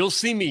 you'll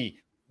see me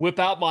whip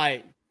out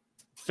my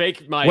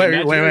wait.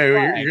 You're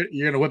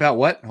going to whip out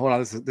what? Hold on.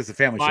 This is a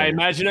family show. My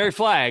imaginary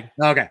flag.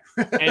 Okay.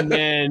 And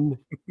then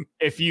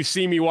if you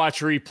see me watch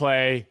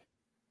replay,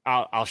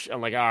 I'm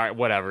like, all right,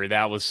 whatever.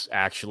 That was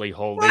actually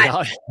holding.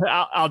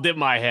 I'll dip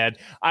my head.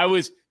 I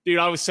was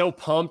so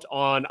pumped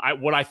on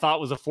what I thought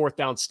was a fourth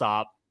down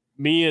stop.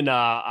 Me and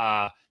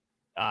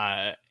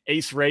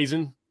Ace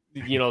Raisin,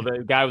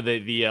 the guy with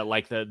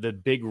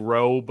the big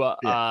robe,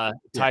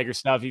 tiger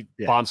stuff,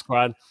 bomb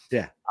squad.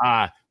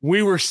 Yeah.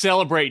 We were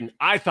celebrating.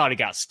 I thought he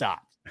got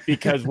stopped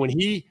because when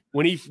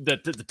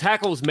the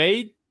tackle was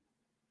made,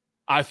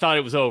 I thought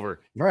it was over.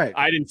 Right.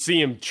 I didn't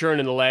see him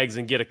churning the legs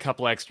and get a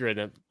couple extra.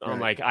 And I'm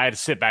like, I had to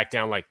sit back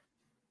down like,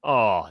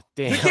 oh,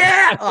 damn.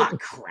 Yeah. Oh,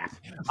 crap.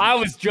 I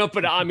was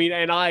jumping. I mean,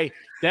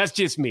 that's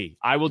just me.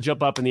 I will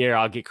jump up in the air.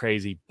 I'll get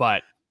crazy.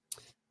 But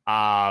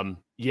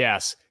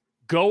yes,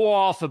 go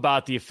off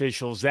about the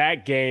officials.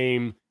 That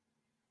game,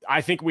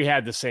 I think we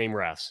had the same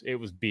refs. It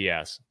was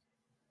BS.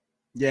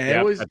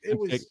 Yeah,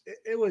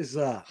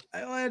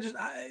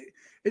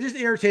 it just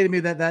irritated me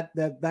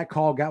that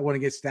call got one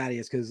against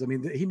Thaddeus because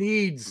he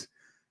needs.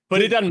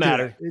 But it doesn't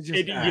matter.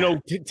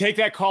 Take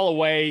that call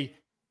away.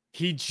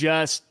 He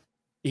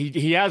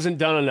hasn't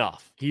done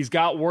enough. He's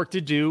got work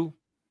to do.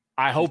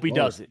 I hope he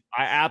does it.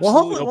 I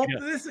absolutely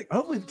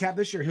hopefully, Cap,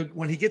 this year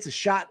when he gets a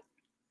shot,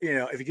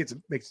 if he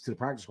makes it to the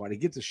practice squad, he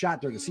gets a shot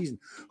during the season.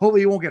 Hopefully,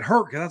 he won't get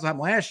hurt because that's what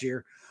happened last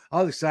year.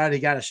 I was excited he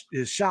got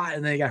his shot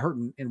and then he got hurt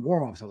in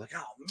warm-ups. I was like,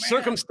 oh, man.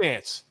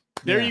 Circumstance.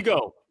 There you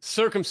go.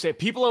 Circumstance.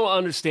 People don't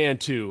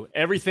understand, too,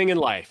 everything in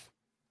life.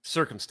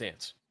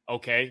 Circumstance.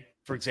 Okay?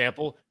 For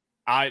example,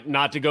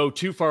 not to go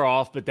too far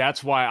off, but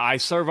that's why I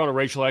serve on a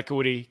racial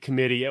equity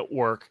committee at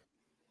work.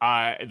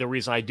 The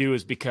reason I do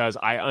is because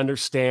I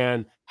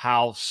understand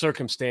how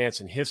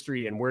circumstance and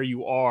history and where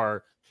you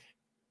are,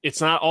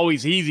 it's not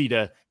always easy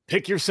to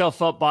pick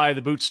yourself up by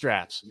the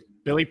bootstraps.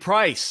 Billy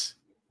Price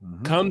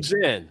comes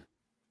in,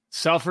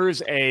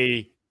 suffers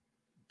a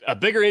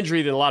bigger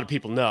injury than a lot of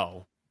people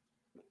know.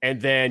 And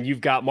then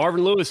you've got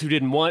Marvin Lewis, who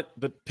didn't want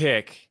the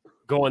pick,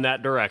 going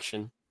that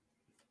direction.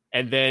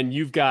 And then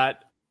you've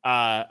got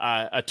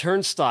a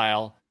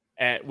turnstile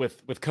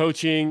with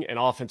coaching and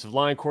offensive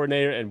line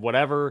coordinator and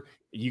whatever.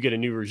 You get a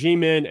new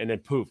regime in, and then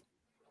poof.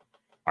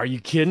 Are you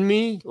kidding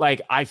me?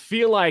 Like, I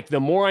feel like the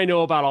more I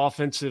know about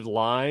offensive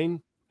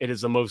line, it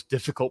is the most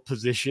difficult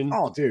position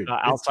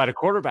outside of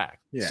quarterback.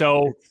 Yeah,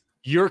 so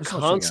you're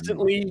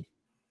constantly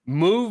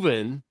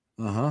moving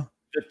the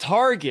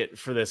target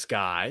for this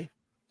guy.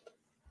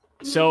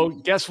 So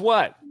guess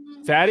what?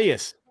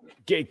 Thaddeus,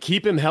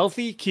 keep him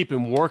healthy, keep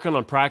him working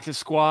on practice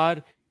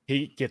squad.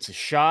 He gets a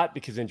shot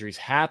because injuries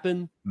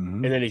happen,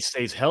 and then he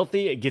stays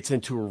healthy. It gets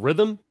into a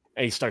rhythm,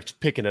 and he starts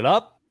picking it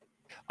up.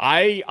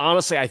 I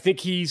think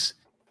he's,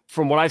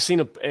 from what I've seen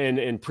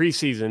in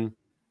preseason,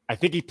 I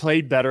think he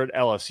played better at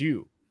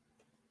LSU.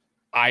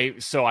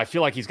 So I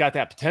feel like he's got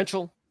that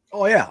potential.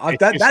 Oh yeah,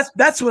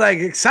 that's what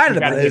I'm excited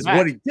about is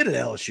what he did at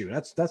LSU.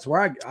 That's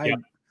where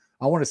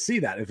I want to see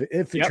that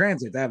if it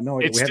translates. I have no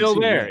idea. It's still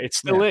there. It's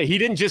still there. He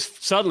didn't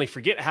just suddenly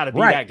forget how to be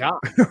that guy.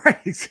 Right,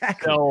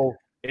 exactly. So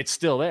it's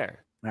still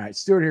there. All right,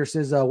 Stuart here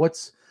says,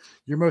 "What's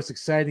your most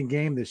exciting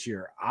game this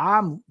year?"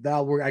 I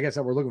guess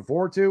that we're looking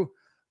forward to.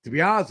 To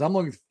be honest, I'm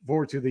looking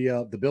forward to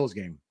the Bills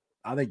game.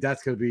 I think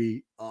that's going to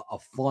be a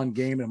fun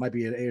game, and it might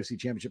be an AFC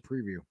Championship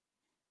preview.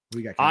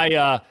 We got.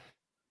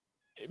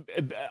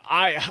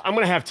 I'm going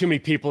to have too many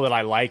people that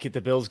I like at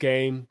the Bills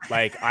game.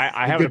 Like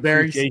I have an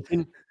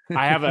appreciation.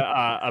 I have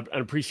an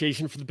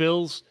appreciation for the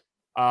Bills.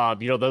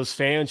 Those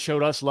fans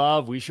showed us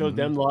love. We showed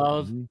them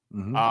love.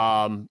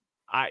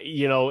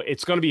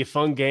 It's going to be a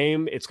fun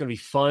game. It's going to be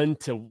fun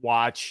to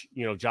watch,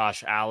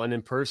 Josh Allen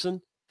in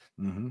person.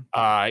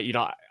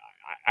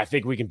 I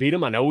think we can beat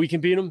him. I know we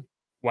can beat him.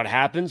 What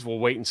happens, we'll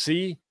wait and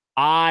see.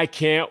 I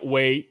can't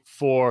wait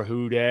for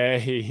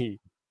Houday.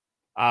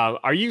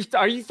 Are you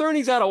throwing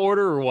these out of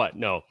order or what?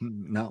 No.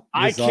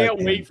 I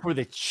can't wait for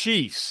the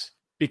Chiefs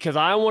because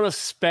I want to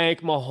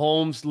spank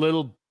Mahomes'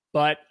 little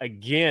butt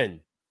again.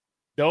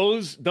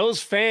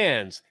 Those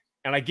fans,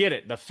 and I get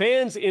it, the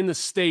fans in the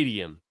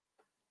stadium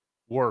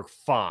were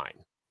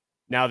fine.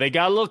 Now, they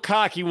got a little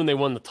cocky when they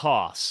won the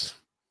toss.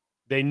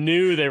 They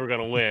knew they were going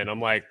to win.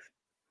 I'm like,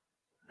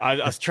 I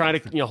was trying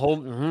to,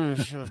 hold.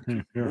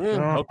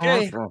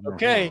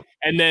 Okay.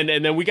 And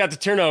then we got the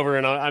turnover,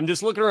 and I'm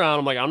just looking around.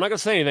 I'm like, I'm not going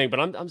to say anything, but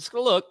I'm just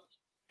going to look.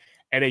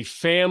 And a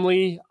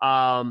family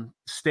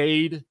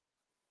stayed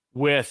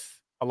with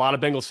a lot of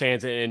Bengals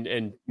fans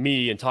and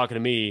me, and talking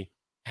to me,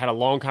 had a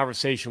long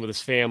conversation with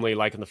his family,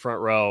 like in the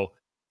front row.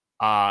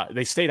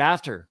 They stayed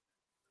after,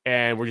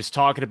 and we're just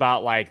talking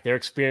about like their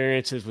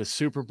experiences with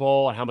Super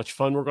Bowl and how much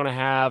fun we're going to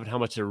have and how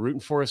much they're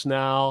rooting for us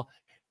now.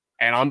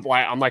 And I'm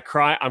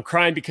crying. I'm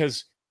crying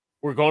because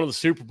we're going to the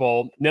Super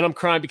Bowl. And then I'm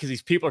crying because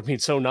these people are being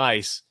so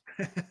nice.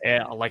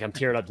 And like, I'm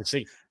tearing up to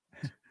see.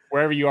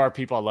 Wherever you are,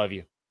 people, I love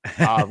you.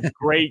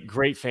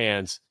 Great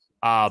fans.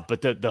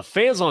 But the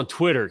fans on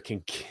Twitter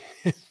can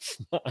kiss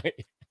my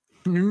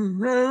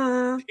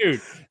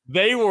dude.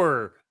 They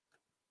were.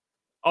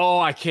 Oh,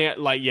 I can't.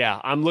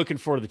 I'm looking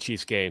forward to the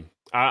Chiefs game.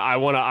 I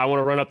want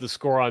to run up the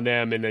score on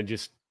them and then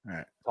just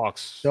talk.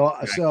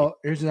 So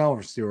here's another one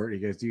for Stuart. He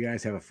goes, "Do you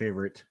guys have a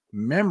favorite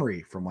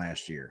memory from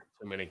last year?"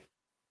 So many.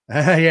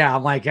 Yeah,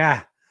 I'm like,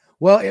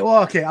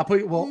 well, okay.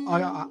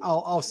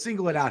 I'll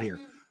single it out here.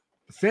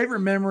 Favorite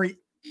memory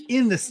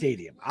in the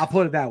stadium. I'll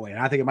put it that way, and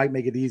I think it might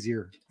make it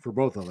easier for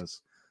both of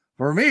us.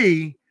 For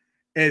me,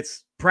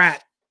 it's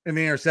Pratt and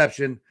the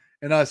interception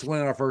and us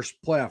winning our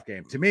first playoff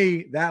game. To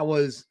me, that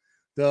was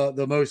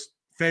the most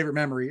favorite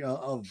memory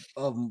of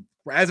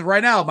as of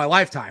right now of my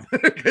lifetime,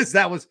 because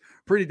that was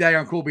pretty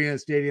daggone cool being in the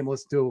stadium,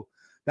 listen to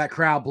that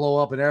crowd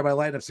blow up and everybody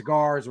lighting up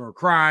cigars and we're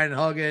crying and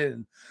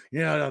hugging,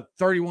 and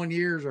 31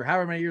 years or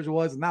however many years it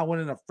was and not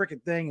winning a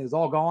freaking thing is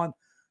all gone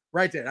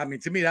right there. I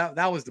mean, to me,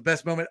 that was the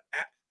best moment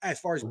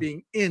as far as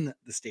being in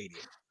the stadium.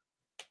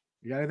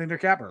 You got anything there,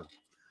 Capper?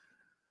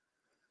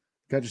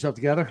 Got yourself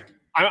together?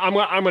 I'm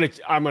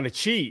gonna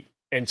cheat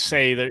and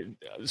say that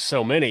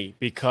so many,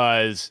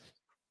 because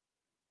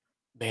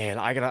man,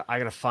 I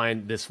gotta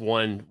find this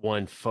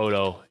one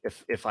photo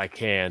if I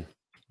can.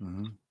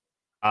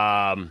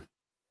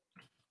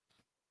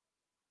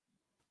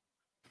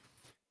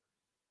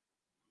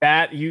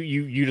 That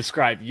you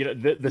described,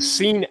 the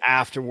scene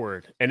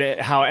afterward, and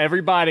how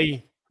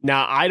everybody.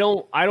 Now I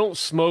don't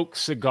smoke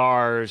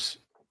cigars.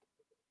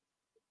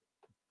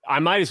 I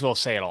might as well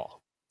say it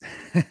all.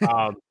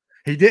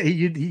 He did.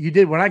 You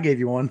did when I gave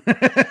you one.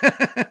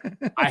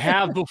 I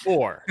have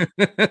before.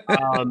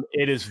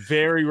 It is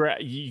very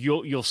rare.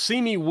 You'll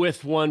see me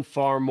with one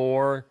far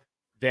more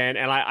than,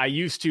 and I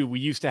used to. We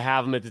used to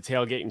have them at the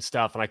tailgate and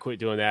stuff, and I quit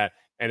doing that.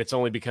 And it's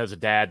only because of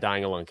Dad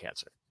dying of lung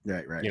cancer.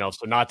 Right.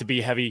 So not to be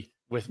heavy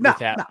with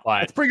that. No, but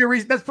that's pretty good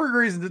reason. That's pretty good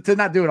reason to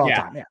not do it all the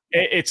time. Yeah.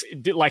 It's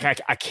like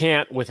I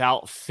can't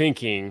without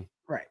thinking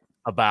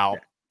about.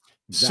 Yeah,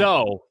 exactly.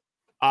 So,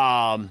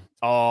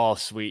 oh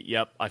sweet,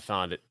 yep, I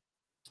found it.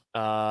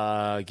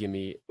 Give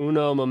me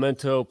uno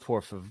momento,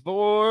 por favor.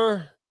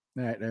 All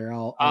right, there.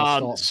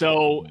 I'll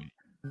So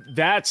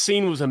that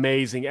scene was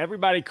amazing.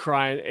 Everybody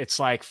crying. It's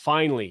like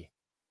finally.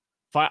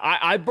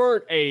 I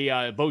burnt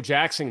a Bo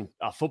Jackson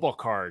football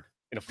card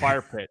in a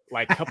fire pit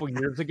like a couple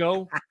years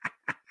ago,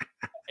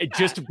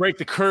 just to break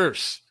the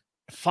curse.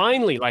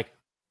 Finally, like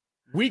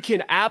we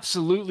can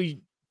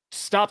absolutely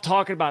stop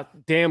talking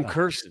about damn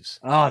curses.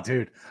 Oh,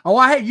 dude. Oh,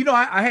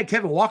 I had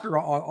Kevin Walker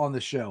on the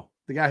show,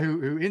 the guy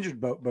who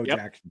injured Bo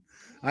Jackson.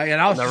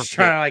 And I was just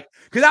trying to like,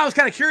 because I was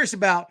kind of curious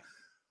about,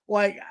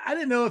 like, I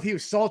didn't know if he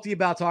was salty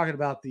about talking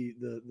about the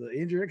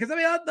injury. Because I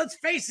mean, let's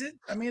face it.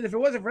 I mean, if it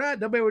wasn't for that,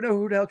 nobody would know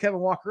who the hell Kevin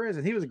Walker is,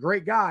 and he was a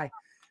great guy.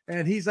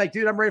 And he's like,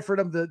 dude, I'm ready for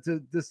them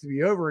to this to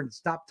be over and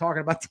stop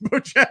talking about the Bo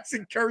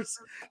Jackson curse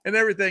and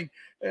everything.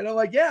 And I'm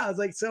like, yeah. I was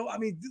like, so I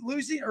mean,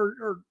 losing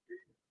or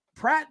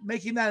Pratt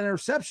making that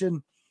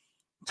interception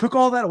took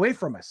all that away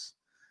from us.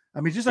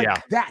 I mean, just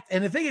like that.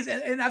 And the thing is,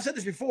 and I've said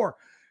this before,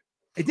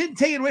 it didn't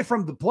take it away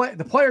from the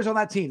players on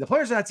that team. The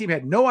players on that team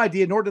had no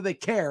idea, nor did they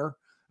care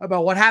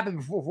about what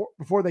happened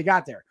before they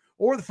got there,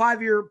 or the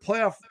 5-year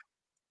playoff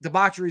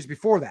debaucheries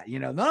before that. You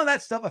know, none of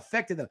that stuff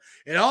affected them.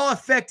 It all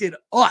affected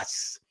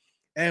us.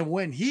 And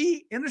when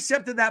he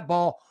intercepted that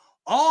ball,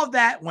 all of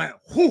that went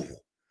whoo.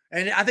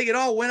 And I think it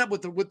all went up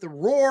with the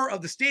roar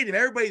of the stadium.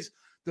 Everybody's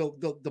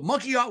the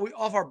monkey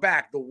off our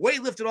back, the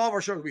weight lifted off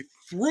our shoulders. We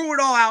threw it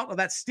all out of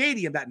that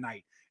stadium that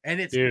night, and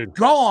it's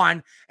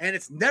gone, and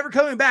it's never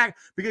coming back.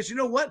 Because you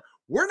know what?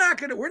 We're not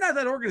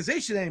that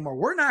organization anymore.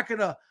 We're not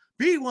gonna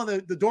be one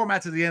of the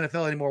doormats of the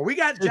NFL anymore. We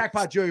got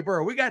Jackpot Joey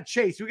Burrow. We got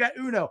Chase. We got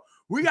Uno.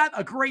 We got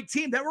a great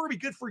team that we're going to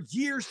be good for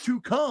years to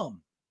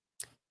come.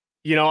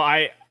 You know,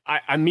 I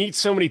meet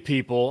so many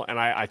people, and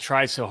I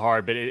try so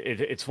hard, but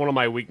it's one of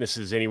my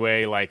weaknesses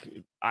anyway. Like,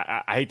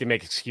 I hate to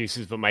make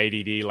excuses, but my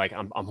ADD, like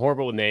I'm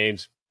horrible with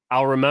names.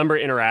 I'll remember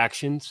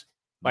interactions.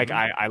 Like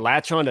I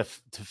latch on to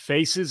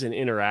faces and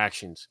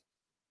interactions.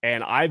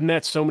 And I've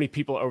met so many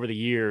people over the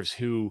years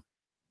who,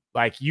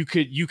 like, you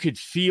could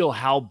feel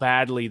how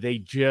badly they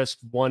just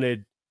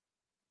wanted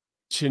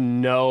to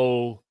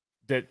know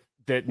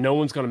that no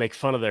one's going to make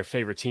fun of their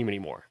favorite team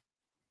anymore,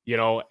 you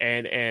know,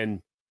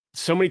 and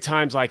so many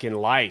times, like in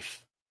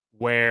life,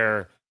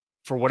 where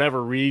for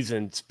whatever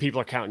reasons people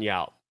are counting you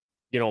out,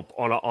 you know,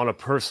 on a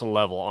personal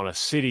level, on a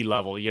city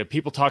level, you know,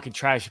 people talking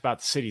trash about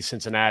the city of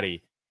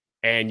Cincinnati,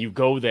 and you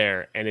go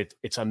there and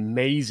it's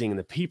amazing, and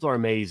the people are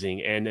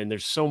amazing, and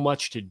there's so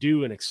much to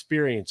do and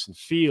experience and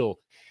feel,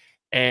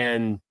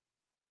 and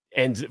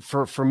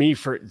for me,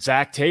 for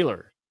Zach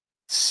Taylor,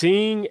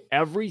 seeing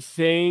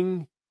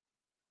everything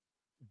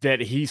that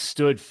he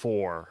stood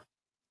for,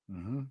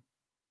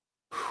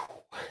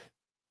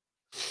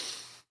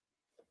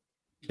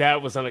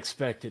 that was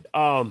unexpected.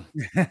 Man,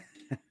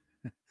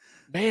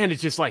 it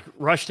just like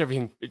rushed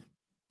everything,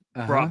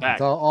 brought back.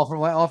 It's all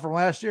from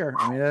last year.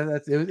 I mean,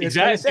 it's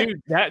exactly,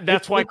 dude.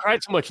 That's why I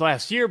cried so much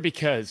last year,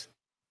 because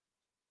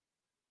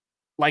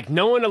like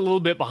knowing a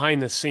little bit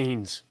behind the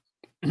scenes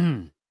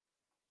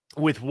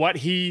with what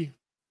he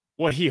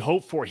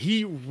hoped for,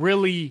 he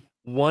really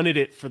wanted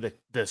it for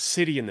the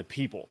city and the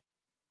people.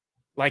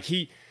 Like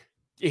he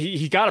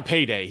got a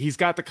payday. He's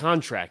got the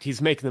contract.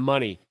 He's making the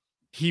money.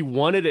 He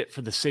wanted it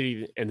for the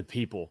city and the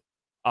people.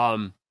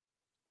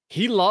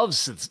 He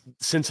loves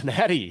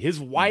Cincinnati.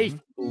 His wife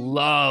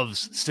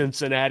loves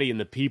Cincinnati and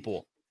the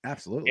people.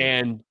 Absolutely.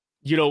 And,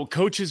 you know,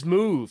 coaches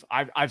move.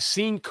 I've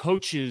seen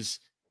coaches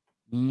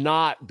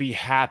not be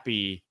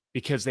happy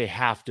because they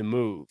have to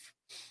move.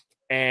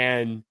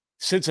 And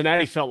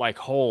Cincinnati felt like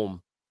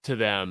home to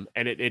them.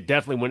 And it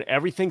definitely, when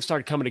everything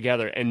started coming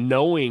together and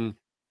knowing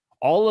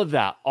all of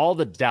that, all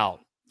the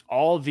doubt,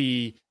 all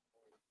the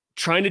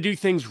trying to do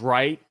things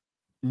right,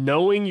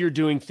 knowing you're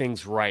doing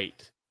things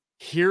right,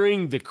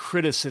 hearing the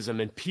criticism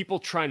and people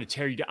trying to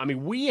tear you down. I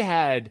mean, we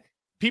had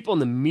people in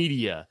the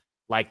media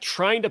like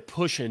trying to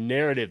push a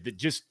narrative that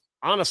just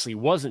honestly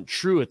wasn't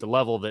true at the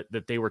level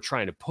that they were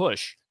trying to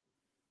push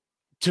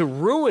to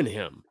ruin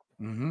him.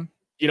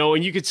 You know,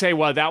 and you could say,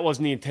 well, that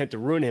wasn't the intent to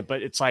ruin him,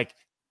 but it's like,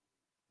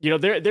 you know,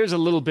 there's a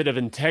little bit of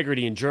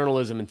integrity in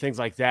journalism and things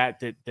like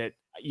that,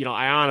 you know,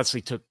 I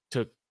honestly took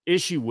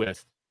issue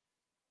with.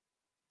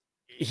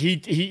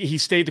 He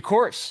stayed the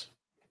course.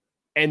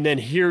 And then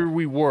here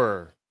we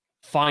were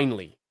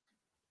finally.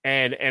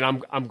 And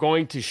I'm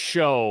going to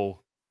show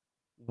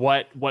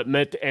what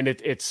meant, and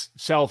it's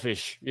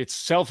selfish. It's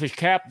selfish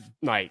cap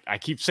night. I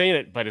keep saying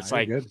it, but it's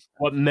like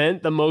what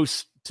meant the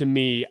most to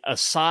me,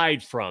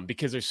 aside from,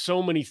 because there's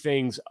so many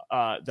things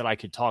that I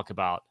could talk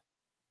about,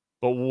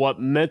 but what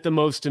meant the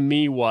most to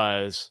me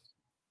was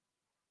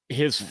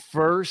his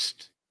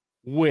first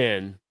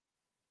win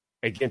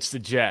against the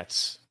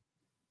Jets.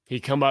 He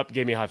come up,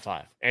 gave me a high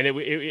five, and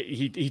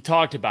he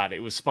talked about it.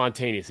 It was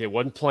spontaneous. It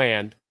wasn't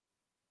planned.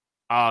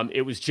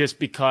 It was just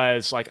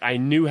because, like, I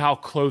knew how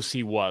close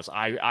he was.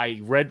 I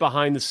read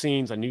behind the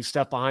scenes. I knew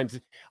stuff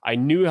behind. I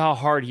knew how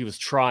hard he was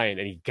trying,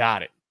 and he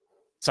got it.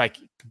 It's like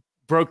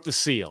broke the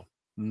seal.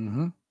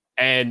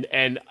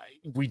 And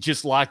we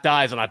just locked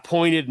eyes, and I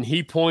pointed, and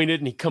he pointed,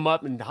 and he come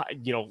up and,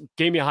 you know,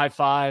 gave me a high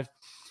five,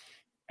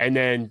 and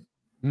then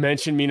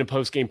mentioned me in a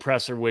post-game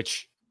presser,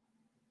 which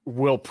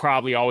will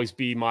probably always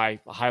be my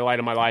highlight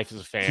of my life as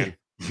a fan.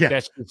 Yeah.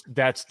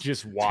 That's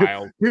just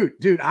wild.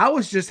 Dude, I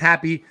was just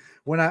happy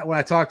when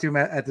I talked to him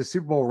at the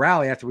Super Bowl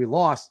rally after we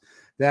lost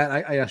that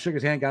I shook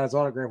his hand, got his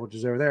autograph, which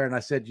is over there. And I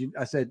said, you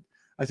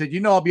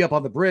know, I'll be up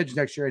on the bridge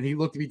next year. And he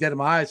looked at me dead in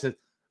my eyes and said,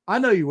 I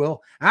know you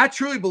will. And I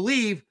truly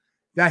believe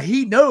that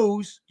he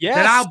knows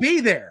that I'll be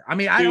there. I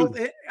mean, I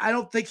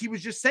don't think he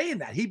was just saying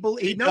that. He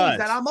knows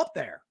that I'm up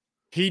there.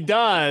 He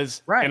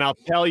does. Right. And I'll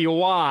tell you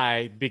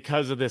why,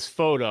 because of this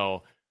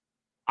photo.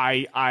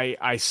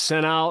 I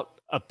sent out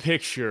a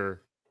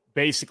picture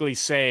basically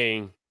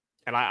saying,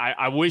 and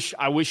I wish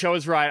I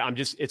was right.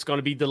 It's going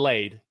to be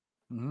delayed.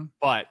 Mm-hmm.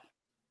 But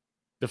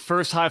the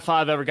first high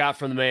five I ever got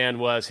from the man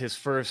was his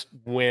first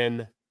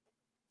win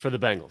for the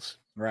Bengals.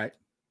 Right.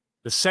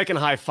 The second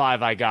high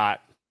five I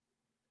got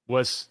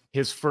was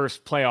his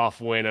first playoff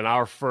win and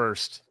our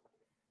first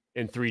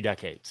in 3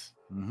 decades.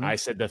 Mm-hmm. I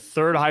said the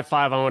third high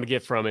five I want to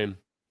get from him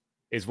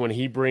is when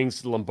he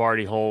brings the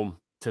Lombardi home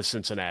to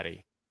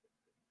Cincinnati.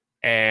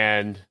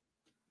 And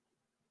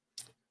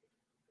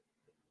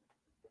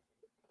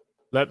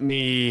let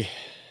me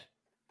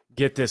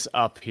get this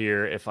up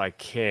here if I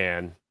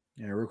can.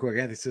 Yeah, real quick.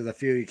 Anthony says, I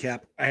feel you,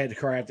 Cap. I had to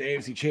cry at the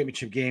AFC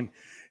Championship game.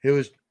 It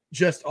was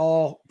just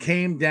all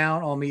came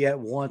down on me at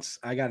once.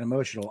 I got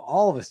emotional.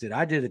 All of us did.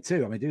 I did it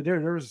too. I mean, dude,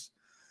 there was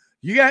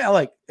you guys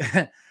like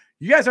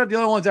you guys aren't the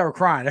only ones that were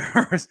crying.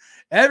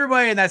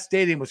 Everybody in that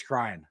stadium was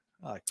crying.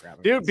 Oh,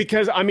 crap. Dude,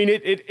 because I mean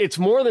it's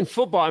more than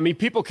football. I mean,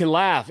 people can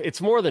laugh.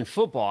 It's more than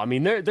football. I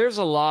mean, there's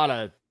a lot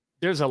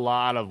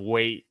of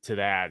weight to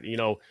that. You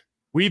know,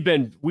 we've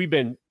been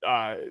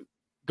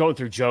going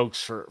through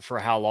jokes for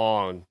how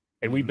long,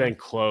 and we've been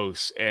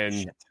close,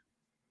 and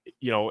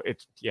you know,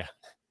 it's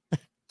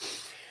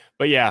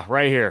but yeah,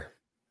 right here.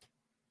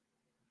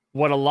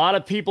 What a lot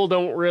of people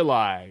don't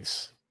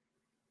realize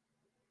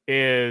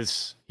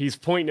is he's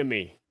pointing at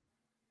me.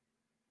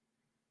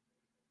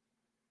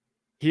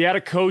 He had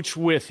a coach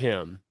with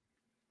him,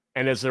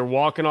 and as they're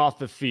walking off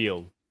the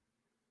field,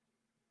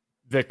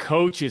 the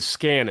coach is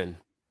scanning.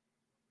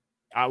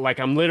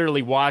 I'm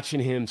literally watching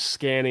him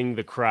scanning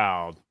the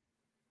crowd.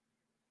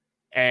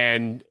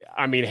 And,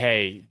 I mean,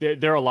 hey,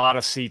 there are a lot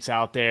of seats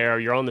out there.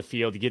 You're on the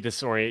field. You get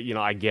disoriented. You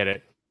know, I get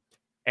it.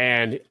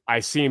 And I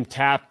see him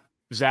tap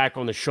Zach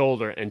on the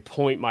shoulder and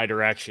point my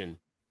direction.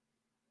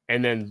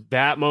 And then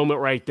that moment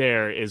right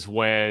there is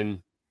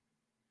when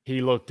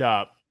he looked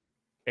up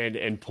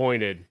and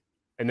pointed.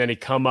 And then he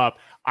come up.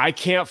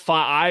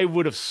 I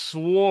would have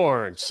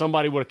sworn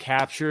somebody would have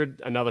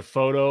captured another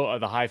photo of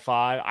the high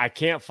five. I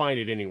can't find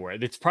it anywhere.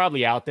 It's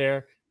probably out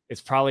there. It's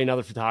probably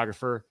another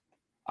photographer.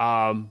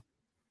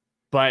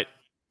 But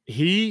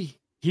he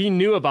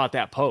knew about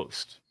that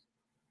post.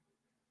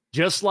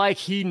 Just like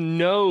he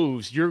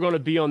knows you're going to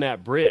be on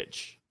that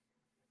bridge.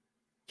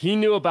 He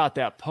knew about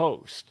that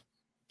post.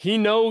 He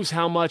knows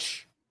how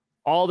much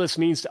all this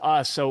means to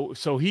us.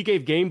 So he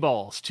gave game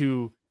balls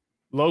to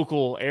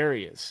local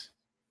areas.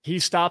 He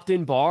stopped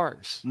in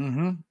bars.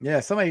 Mm-hmm.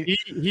 Yeah, somebody.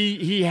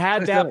 He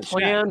had that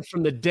plan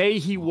from the day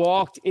he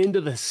walked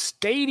into the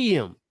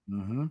stadium.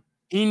 Mm-hmm.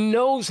 He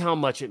knows how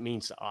much it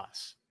means to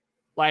us.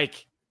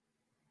 Like,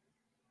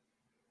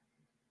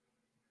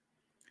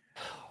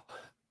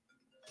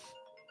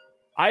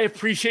 I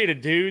appreciate a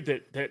dude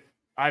that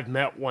I've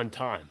met one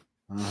time.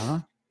 Uh-huh.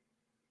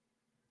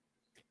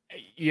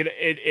 You know,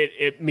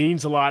 it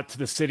means a lot to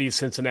the city of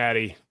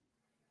Cincinnati.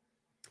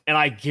 And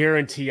I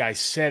guarantee, I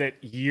said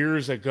it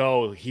years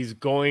ago, he's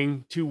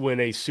going to win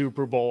a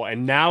Super Bowl.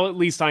 And now at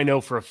least I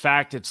know for a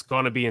fact it's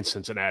going to be in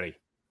Cincinnati.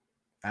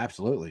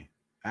 Absolutely.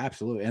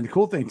 Absolutely. And the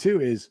cool thing,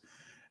 too, is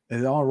I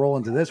want to roll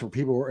into this where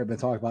people have been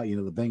talking about, you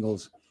know, the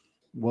Bengals,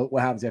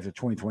 what happens after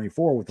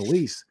 2024 with the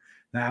lease.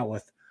 Now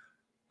with,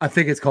 I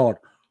think it's called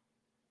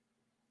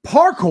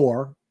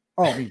Paycor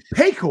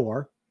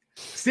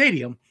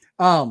Stadium.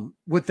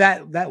 With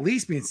that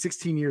lease being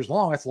 16 years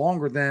long, that's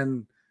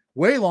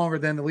way longer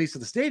than the lease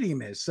of the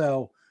stadium is.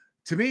 So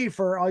to me,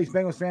 for all these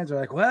Bengals fans are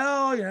like,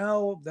 well, you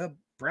know, the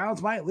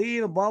Browns might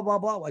leave and blah, blah,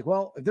 blah. Like,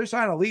 well, if they're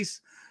signing a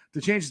lease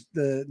to change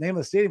the name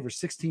of the stadium for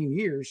 16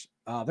 years,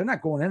 they're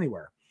not going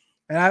anywhere.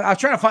 And I'm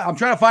trying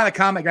to find a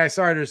comment, guys.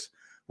 Sorry, there's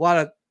a lot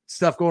of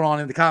stuff going on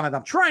in the comment.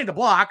 I'm trying to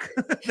block.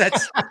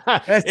 that's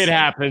it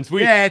happens.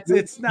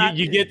 It's not.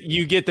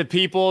 You get the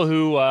people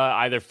who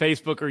either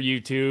Facebook or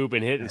YouTube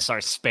and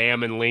start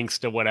spamming links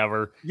to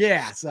whatever.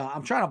 Yeah, so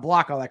I'm trying to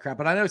block all that crap.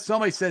 But I know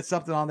somebody said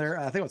something on there.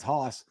 I think it was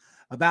Haas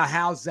about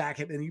how Zach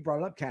had, and you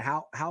brought it up,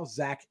 Kat, how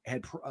Zach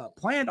had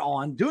planned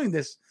on doing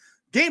this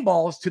game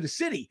balls to the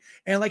city.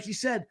 And like you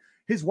said,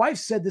 his wife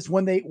said this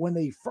when they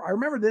I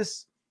remember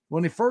this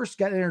when they first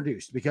got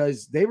introduced,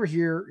 because they were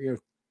here, you know,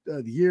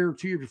 the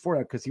 2 years before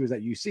that, because he was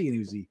at UC and he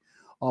was the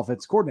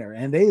offense coordinator,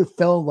 and they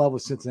fell in love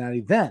with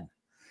Cincinnati then.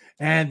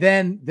 And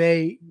then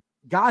they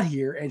got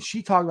here, and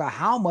she talked about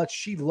how much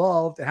she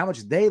loved and how much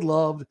they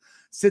loved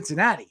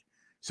Cincinnati.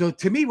 So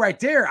to me, right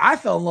there, I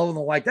fell in love with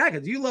them like that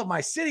because you love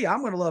my city, I'm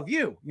going to love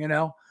you.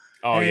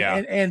 Oh, yeah.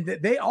 And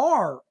they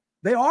are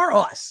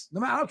us. No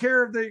matter, I don't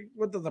care if they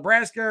with the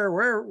Nebraska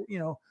or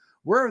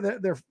wherever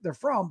they're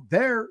from.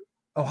 They're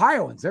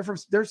Ohioans.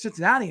 They're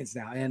Cincinnatians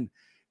now,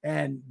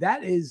 and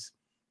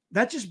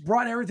that just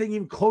brought everything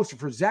even closer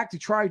for Zach to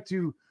try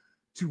to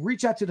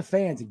reach out to the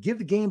fans and give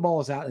the game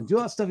balls out and do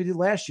all that stuff he did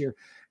last year.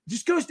 It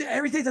just goes to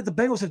everything that the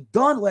Bengals have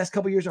done the last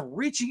couple of years of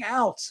reaching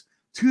out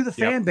to the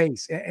fan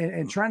base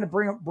and trying to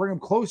bring them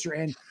closer.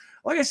 And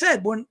like I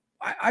said, when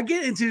I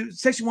get into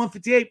section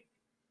 158,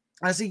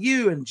 I see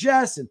you and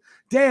Jess and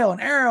Dale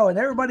and Arrow and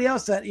everybody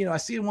else that, I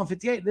see in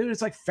 158, dude,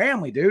 it's like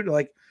family, dude.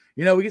 Like,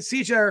 we can see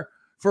each other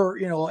for,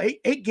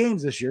 eight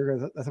games this year.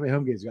 That's how many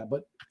home games we got.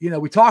 But,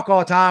 we talk all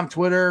the time,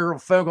 Twitter,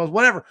 phone calls,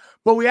 whatever.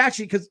 But we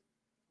actually, because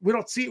we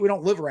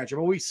don't live around here,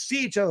 but we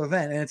see each other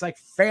then. And it's like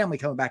family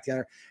coming back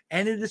together.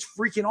 And it is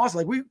freaking awesome.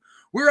 Like we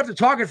were up to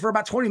talking for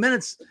about 20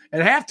 minutes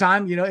at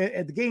halftime,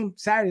 at the game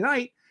Saturday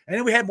night. And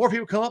then we had more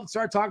people come up and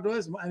start talking to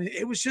us. I mean,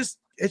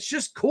 it's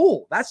just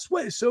cool. That's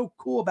what is so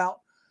cool about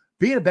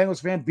being a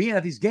Bengals fan, being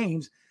at these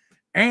games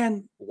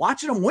and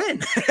watching them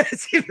win.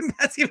 That's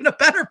even a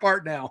better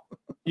part now.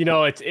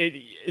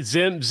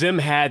 Zim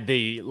had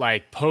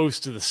the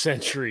post of the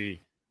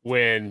century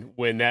when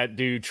that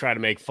dude tried to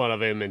make fun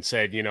of him and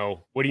said,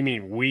 what do you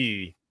mean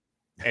we?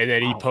 And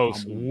then he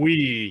posts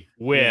we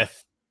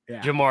with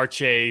Jamar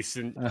Chase.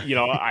 And,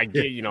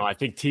 I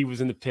think T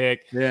was in the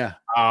pick. Yeah.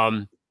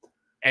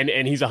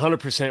 And he's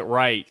 100%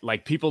 right.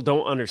 Like, people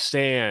don't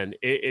understand.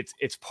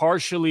 It's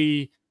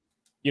partially,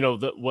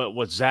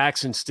 what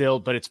Zach's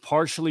instilled, but it's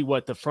partially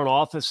what the front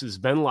office has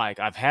been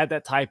like. I've had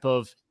that type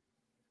of,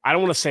 I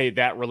don't want to say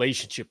that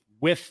relationship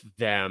with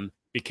them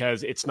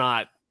because it's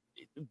not,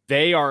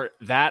 they are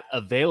that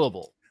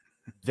available.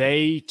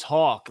 They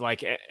talk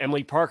like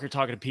Emily Parker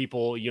talking to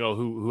people,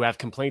 who have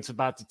complaints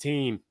about the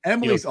team.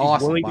 Emily's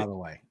awesome, by the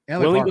way.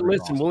 Willing to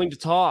listen, willing to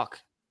talk.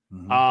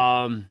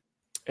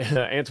 Mm-hmm.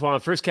 Antoine,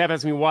 first cap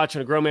has me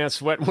watching a grown man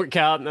sweat and work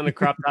out, and then a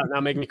crop top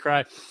now making me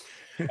cry.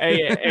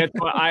 Hey,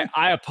 Antoine,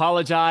 I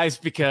apologize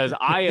because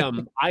I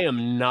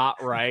am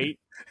not right.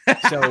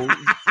 So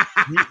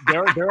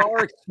there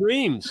are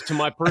extremes to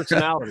my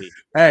personality.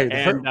 Hey,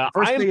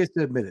 first thing is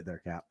to admit it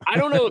there, Cap. I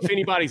don't know if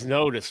anybody's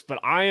noticed, but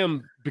I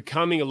am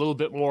becoming a little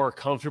bit more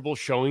comfortable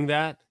showing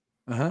that.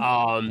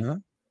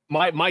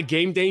 My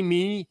game day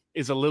me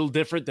is a little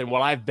different than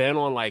what I've been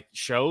on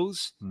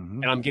shows,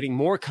 and I'm getting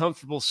more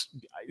comfortable.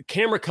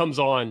 Camera comes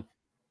on,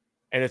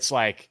 and it's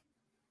like,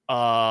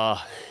 I'm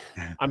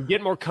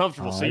getting more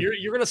comfortable. So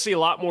you're going to see a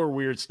lot more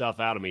weird stuff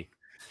out of me.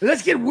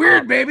 Let's get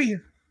weird, baby.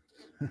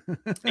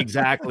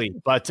 Exactly.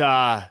 But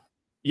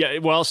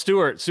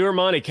Stuart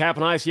Monty, Cap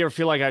and Ice, you ever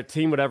feel like our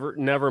team would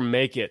never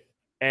make it?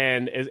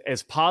 And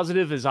as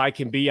positive as I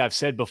can be, I've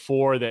said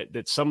before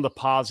that some of the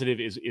positive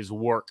is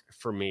work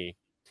for me.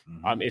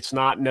 It's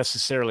not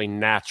necessarily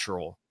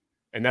natural.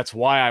 And that's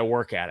why I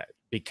work at it,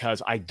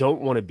 because I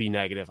don't want to be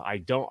negative.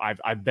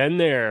 I've been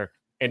there,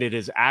 and it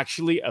has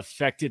actually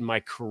affected my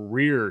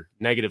career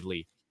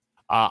negatively.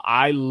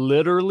 I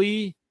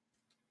literally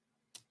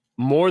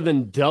more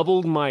than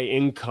doubled my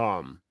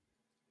income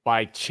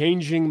by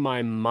changing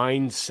my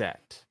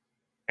mindset.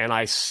 And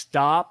I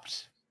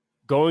stopped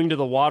going to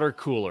the water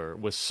cooler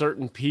with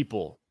certain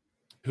people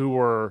who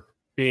were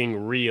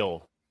being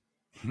real,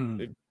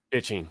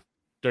 bitching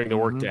during the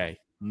workday.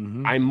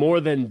 I more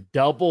than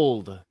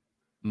doubled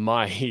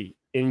my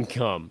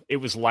income. It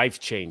was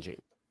life-changing.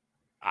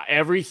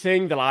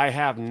 Everything that I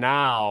have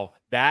now,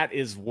 that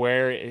is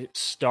where it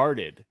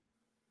started,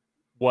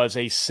 was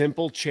a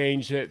simple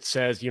change that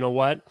says, you know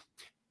what?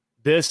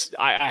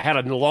 I had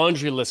a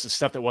laundry list of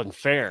stuff that wasn't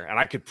fair, and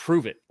I could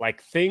prove it.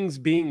 Like things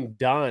being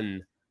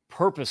done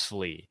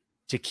purposefully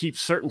to keep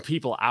certain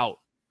people out.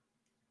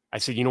 I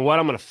said, you know what?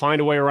 I'm going to find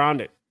a way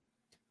around it.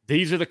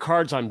 These are the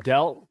cards I'm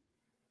dealt.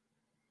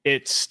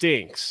 It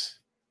stinks.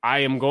 I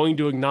am going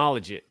to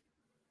acknowledge it,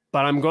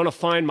 but I'm going to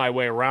find my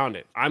way around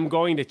it. I'm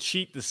going to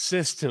cheat the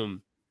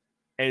system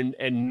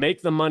and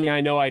make the money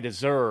I know I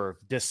deserve,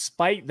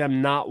 despite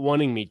them not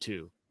wanting me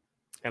to.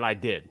 And I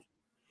did.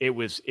 It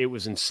was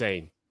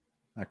insane.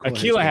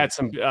 Akila had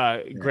some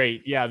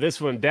great. Yeah,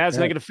 this one. Dad's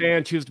negative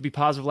fan, choose to be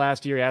positive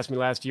last year. He asked me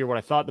last year what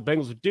I thought the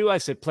Bengals would do. I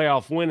said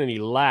playoff win, and he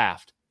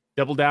laughed.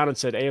 Doubled down and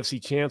said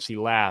AFC champs. He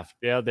laughed.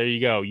 Yeah, there you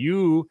go.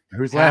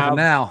 Who's laughing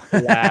now?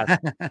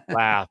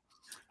 Laugh.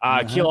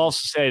 Akila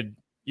also said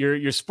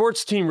your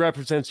sports team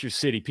represents your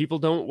city. People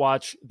don't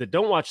watch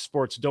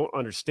sports don't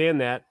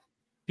understand that.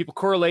 People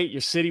correlate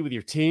your city with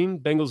your team.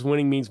 Bengals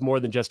winning means more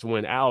than just a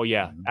win. Oh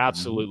yeah,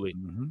 absolutely.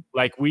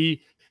 Like we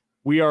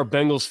are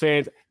Bengals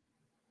fans.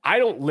 I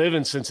don't live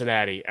in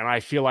Cincinnati, and I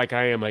feel like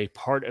I am a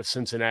part of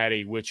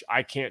Cincinnati, which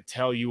I can't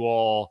tell you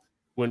all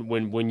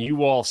when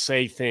you all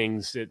say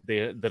things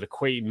that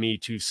equate me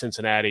to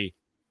Cincinnati,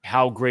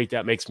 how great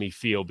that makes me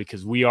feel,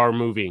 because we are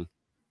moving.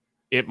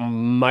 It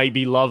might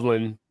be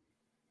Loveland.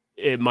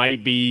 It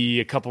might be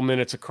a couple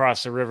minutes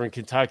across the river in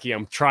Kentucky.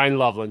 I'm trying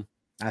Loveland.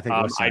 I think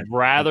I'd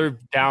rather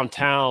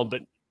downtown,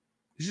 but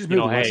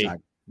hey,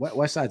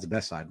 West Side's the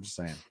best side. I'm just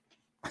saying.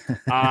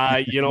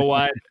 You know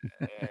what?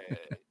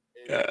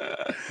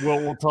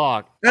 We'll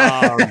talk.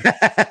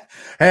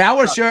 Hey, I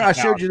want to share. I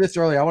showed you this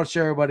earlier. I want to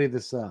share everybody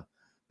this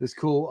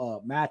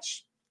cool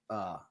match.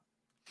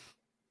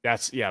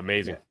 That's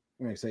amazing.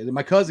 I'm gonna say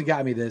my cousin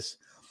got me this.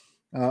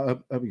 I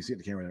hope you can see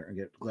the camera there and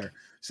get glare.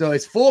 So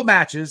it's full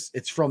matches.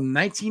 It's from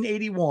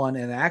 1981,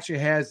 and it actually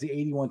has the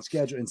 81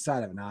 schedule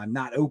inside of it. Now I'm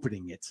not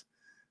opening it,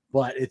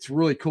 but it's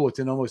really cool. It's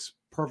in almost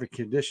perfect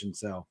condition.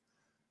 So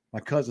my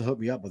cousin hooked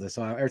me up with this.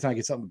 So every time I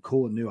get something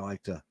cool and new, I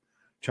like to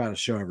try to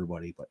show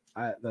everybody.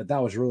 But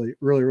that was really,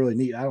 really, really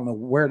neat. I don't know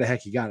where the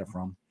heck he got it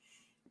from,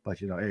 but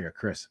hey,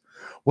 Chris,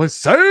 what's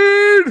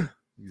saying?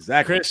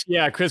 Exactly.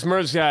 Chris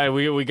Merz guy.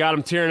 We got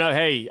him tearing up.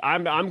 Hey,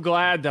 I'm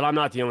glad that I'm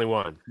not the only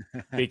one,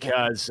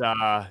 because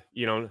not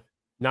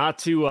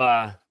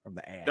to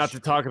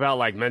talk about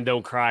like men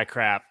don't cry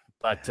crap,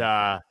 but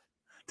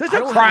there's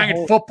no crying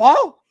in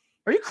football.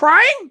 Are you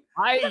crying?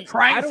 I'm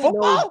crying in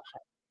football. Know.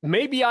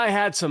 Maybe I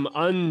had some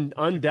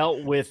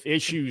undealt with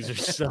issues or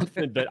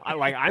something, but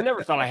I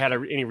never thought I had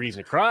any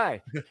reason to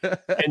cry.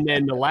 And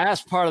then the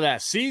last part of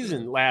that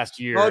season last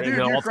year, dude,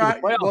 you're crying.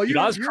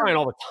 I was crying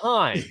all the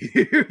time.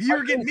 You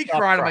were getting me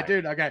crying. I'm like,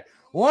 dude, okay.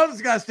 One of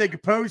us got to stay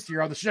composed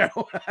here on the show.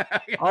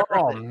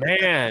 Oh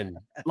man,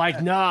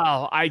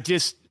 no, I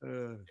just,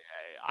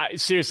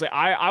 seriously,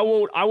 I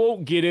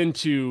won't get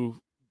into.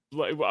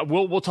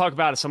 We'll talk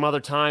about it some other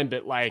time,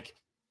 but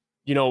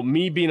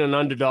me being an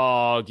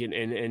underdog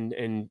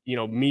and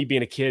me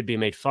being a kid being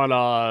made fun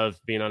of,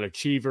 being an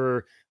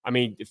underachiever. I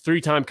mean,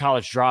 3-time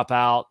college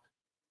dropout.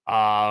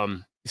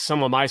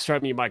 Some of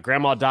my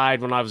grandma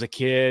died when I was a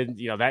kid.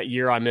 That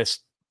year I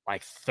missed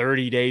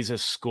 30 days of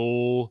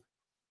school.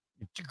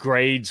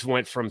 Grades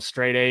went from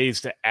straight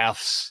A's to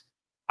F's.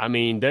 I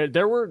mean,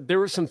 there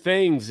were some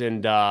things,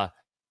 and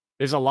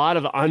there's a lot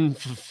of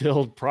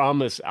unfulfilled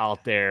promise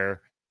out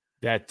there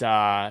that,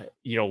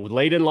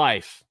 late in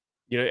life,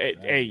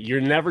 hey, you're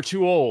never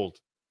too old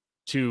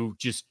to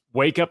just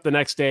wake up the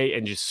next day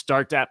and just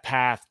start that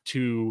path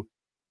to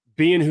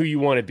being who you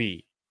want to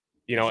be.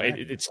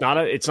 It's not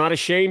a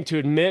shame to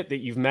admit that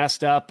you've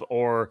messed up,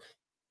 or,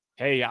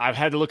 hey, I've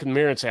had to look in the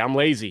mirror and say, I'm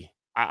lazy.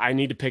 I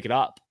need to pick it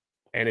up.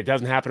 And it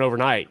doesn't happen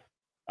overnight.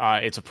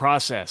 It's a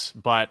process,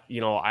 but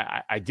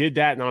I did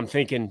that, and I'm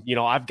thinking,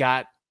 I've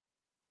got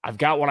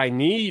what I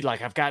need.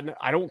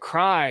 I don't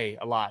cry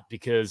a lot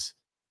because,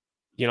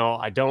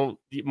 my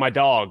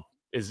dog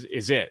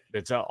is it.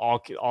 That's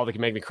all that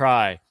can make me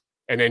cry.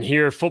 And then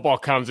here football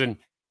comes in,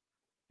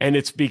 and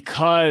it's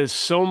because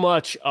so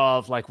much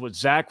of what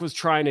Zach was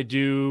trying to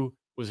do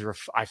was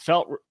I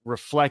felt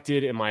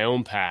reflected in my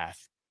own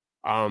path.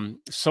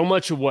 So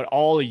much of what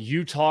all of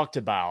you talked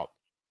about,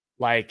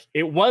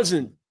 it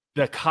wasn't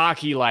the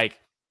cocky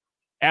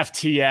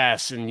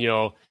FTS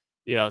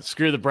and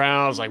screw the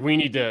Browns, we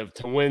need to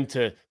win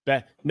to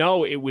bet.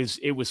 No, it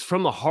was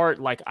from the heart.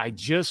 I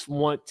just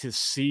want to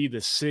see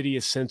the city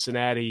of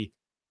Cincinnati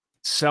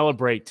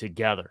celebrate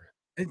together.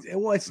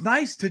 It's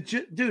nice to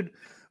dude.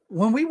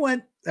 When we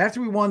went after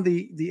we won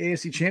the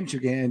AFC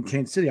Championship game in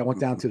Kansas City, I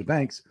went down to the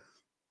Banks.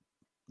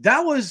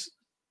 That was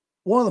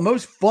one of the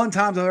most fun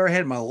times I've ever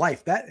had in my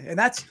life.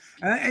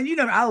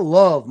 I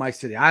love my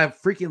city. I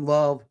freaking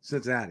love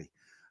Cincinnati.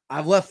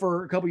 I've left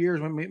for a couple of years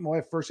when my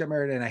wife first got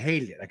married, and I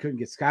hated it. I couldn't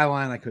get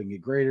Skyline. I couldn't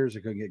get Graders. I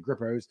couldn't get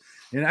Grippos.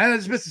 And I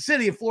just missed the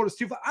city, and Florida's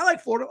too far. I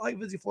like Florida. I like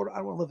visiting Florida. I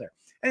don't want to live there.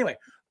 Anyway,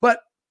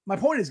 but my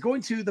point is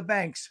going to the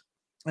Banks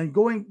and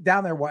going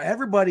down there while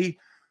everybody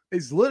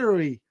is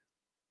literally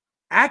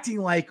acting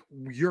like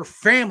your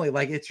family,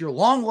 like it's your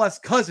long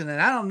lost cousin.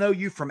 And I don't know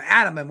you from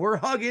Adam, and we're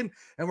hugging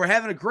and we're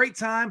having a great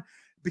time,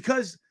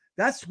 because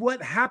that's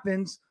what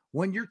happens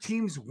when your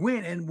teams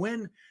win. And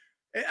when,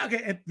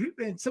 okay.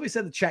 And somebody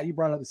said in the chat, you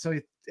brought up,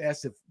 somebody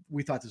asked if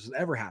we thought this would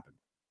ever happen.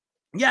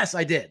 Yes,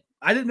 I did.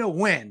 I didn't know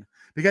when,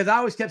 because I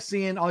always kept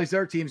seeing all these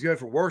other teams go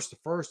from worst to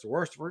first to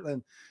worst to first,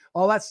 and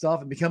all that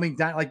stuff, and becoming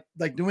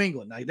like New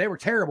England. They were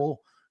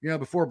terrible,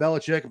 before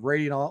Belichick and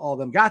Brady and all of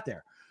them got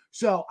there.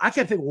 So I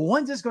kept thinking, well,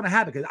 when's this going to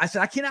happen? Because I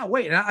said, I cannot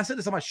wait. And I said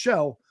this on my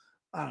show,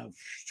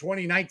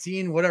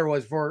 2019, whatever it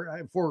was,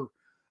 before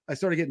I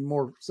started getting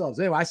more subs.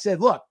 Anyway, I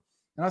said, look,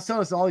 and I was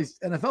telling this to all these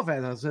NFL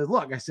fans, I said,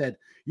 look, I said,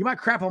 you might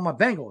crap on my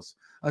Bengals.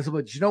 I said,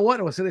 but you know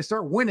what? I said, they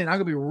start winning, I'm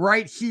going to be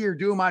right here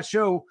doing my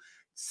show,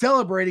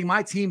 celebrating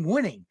my team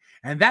winning.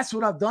 And that's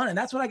what I've done. And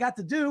that's what I got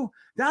to do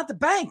down at the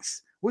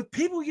Banks with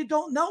people you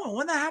don't know. And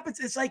when that happens,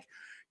 it's like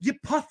you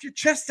puff your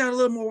chest out a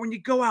little more when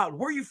you go out.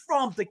 Where are you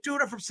from? Like,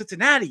 dude, I'm from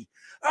Cincinnati.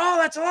 Oh,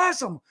 that's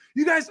awesome.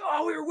 You guys,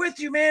 we were with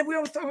you, man. We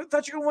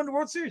thought you were going to win the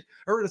World Series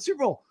or the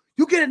Super Bowl.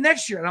 You'll get it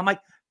next year. And I'm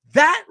like,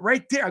 that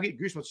right there, I'll get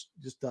goosebumps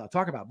just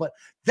talk about, but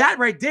that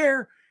right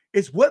there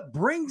is what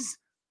brings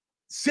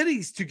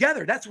cities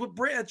together. That's what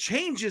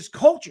changes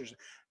cultures.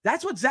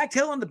 That's what Zach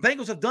Taylor and the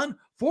Bengals have done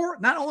for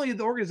not only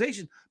the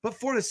organization, but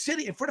for the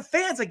city and for the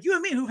fans like you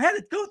and me who've had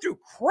to go through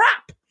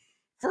crap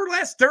for the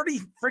last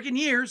 30 freaking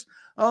years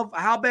of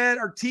how bad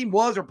our team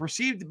was or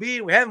perceived to be.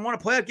 And we haven't won a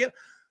playoff game.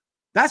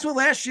 That's what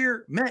last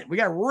year meant. We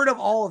got rid of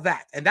all of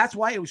that. And that's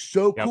why it was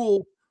so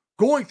cool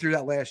going through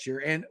that last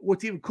year. And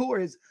what's even cooler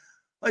is,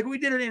 like, we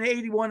did it in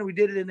 81 and we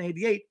did it in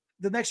 88.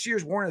 The next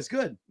years weren't as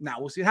good. Now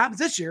we'll see what happens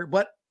this year,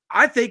 but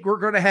I think we're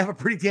going to have a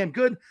pretty damn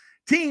good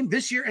team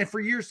this year and for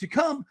years to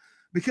come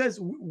because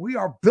we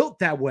are built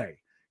that way.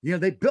 You know,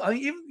 they built, I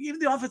mean, even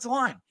the offensive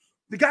line.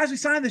 The guys we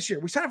signed this year,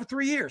 we signed for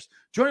 3 years.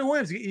 Johnny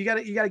Williams, you got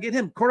to get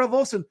him. Cordell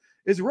Volson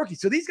is a rookie.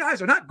 So these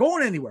guys are not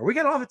going anywhere. We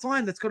got an offensive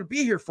line that's going to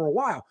be here for a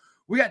while.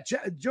 We got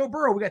Joe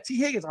Burrow. We got T.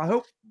 Higgins. I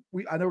know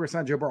we're going to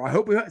sign Joe Burrow. I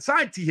hope we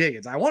sign T.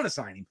 Higgins. I want to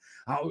sign him.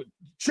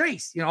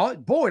 Chase,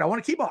 Boyd, I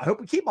want to keep all. I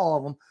hope we keep all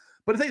of them.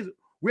 But the thing is,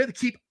 we have to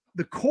keep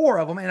the core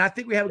of them. And I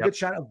think we have a good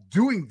shot of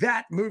doing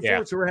that moving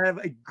forward. So we're going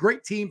to have a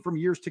great team from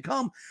years to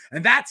come.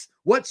 And that's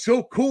what's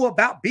so cool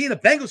about being a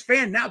Bengals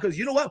fan now. Because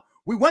you know what?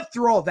 We went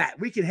through all that.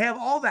 We can have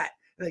all that.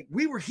 Like,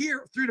 we were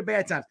here through the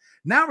bad times.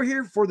 Now we're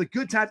here for the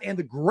good times and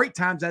the great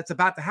times that's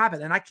about to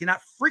happen. And I cannot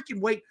freaking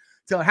wait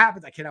till it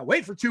happens. I cannot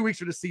wait for 2 weeks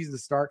for the season to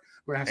start.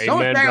 We're going to have so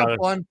much damn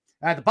fun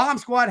at the Bomb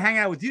Squad, hanging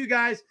out with you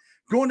guys,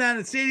 going down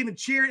to the stadium and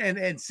cheering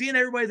and seeing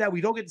everybody that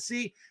we don't get to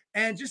see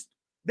and just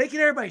making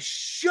everybody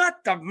shut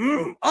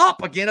the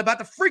up again about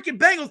the freaking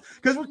Bengals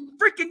because we're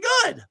freaking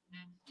good.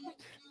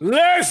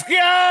 Let's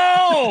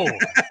go.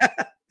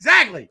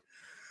 Exactly.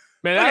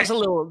 Man,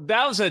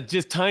 that was a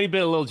just tiny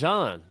bit of Lil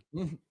Jon.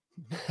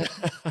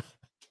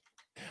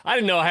 I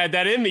didn't know I had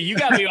that in me. You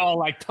got me all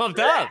like pumped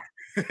up.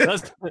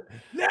 Let's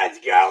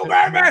go,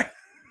 baby.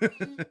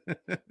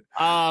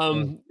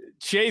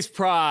 Chase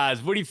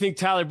Prize, what do you think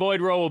Tyler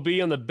Boyd role will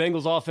be on the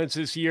Bengals offense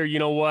this year? You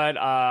know what?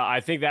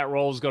 I think that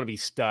role is going to be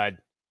stud.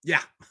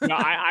 Yeah. No,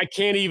 I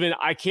can't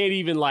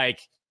even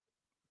like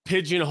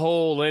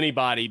pigeonhole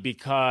anybody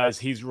because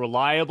he's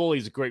reliable.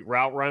 He's a great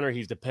route runner.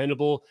 He's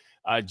dependable.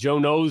 Joe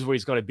knows where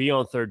he's going to be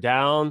on third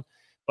down.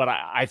 But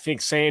I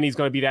think saying he's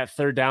going to be that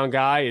third down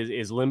guy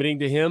is limiting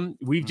to him.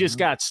 We've just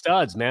got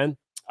studs, man.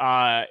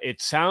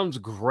 It sounds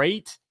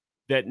great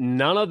that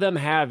none of them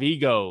have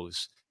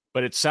egos,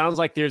 but it sounds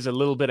like there's a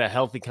little bit of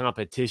healthy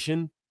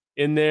competition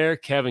in there.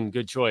 Kevin,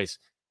 good choice.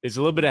 There's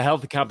a little bit of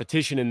healthy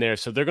competition in there,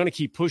 so they're going to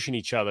keep pushing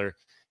each other.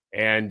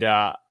 And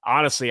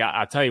honestly,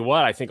 I'll tell you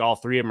what, I think all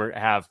three of them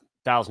have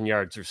 1,000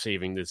 yards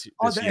receiving this year.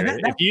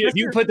 If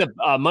you put the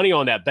money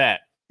on that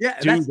bet,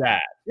 do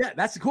that. Yeah,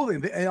 that's the cool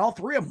thing. And all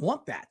three of them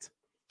want that.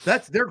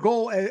 That's their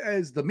goal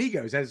as the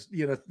Migos, as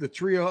the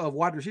trio of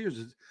wide receivers,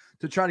 is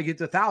to try to get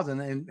to 1,000.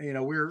 And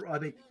I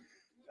think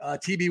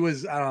TB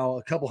was a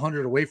couple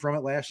hundred away from it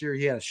last year.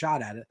 He had a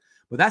shot at it,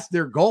 but that's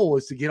their goal,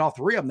 is to get all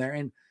three of them there.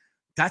 And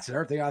that's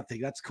another thing I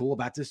think that's cool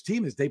about this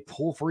team is they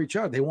pull for each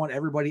other. They want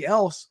everybody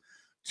else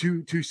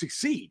to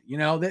succeed.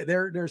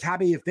 They're as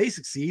happy if they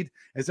succeed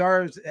as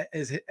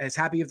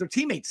happy if their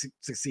teammates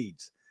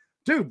succeeds.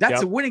 Dude,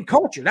 that's a winning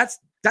culture. That's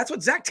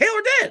what Zach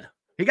Taylor did.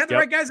 He got the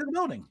right guys in the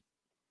building.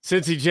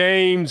 Cincy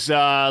James,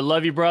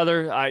 love you,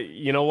 brother.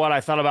 You know what?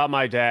 I thought about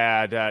my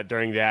dad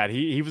during that.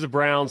 He was a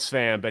Browns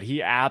fan, but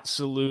he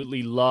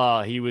absolutely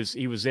loved. He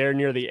was there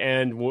near the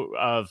end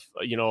of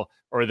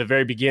or the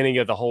very beginning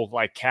of the whole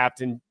like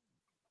captain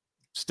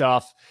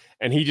stuff,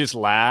 and he just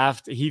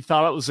laughed. He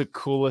thought it was the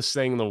coolest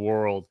thing in the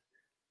world.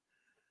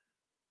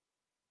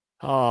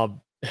 There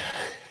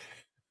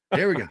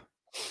we go.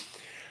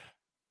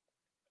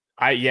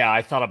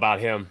 I thought about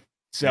him.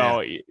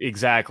 So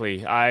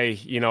exactly.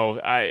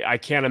 I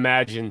can't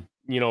imagine,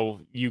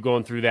 you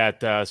going through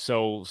that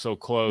so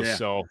close. Yeah.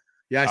 So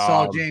I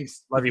saw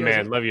James. Love you,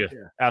 man. Love you.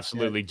 Yeah.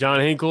 Absolutely. Yeah. John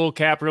Hinkle,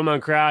 Cap, Real Man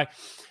Cry.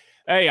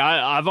 Hey,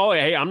 I'm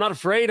not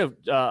afraid of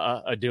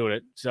doing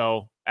it.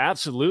 So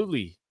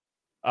absolutely.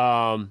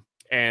 Man,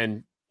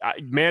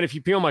 if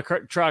you pee on my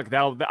truck,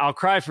 I'll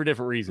cry for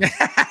different reasons.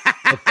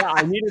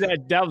 I needed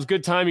that. That was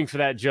good timing for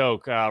that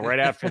joke. Right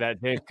after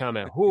that James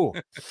comment. Whew.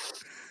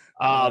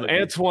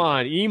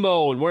 Antoine,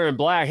 emo and wearing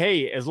black.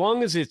 Hey, as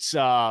long as it's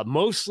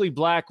mostly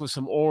black with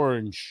some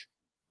orange,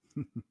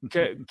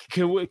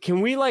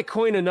 can we like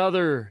coin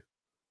another?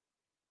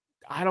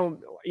 I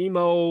don't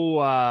emo.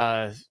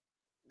 I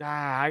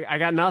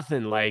got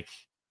nothing. Like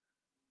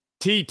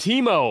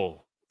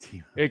Timo.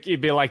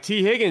 It'd be like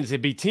T Higgins.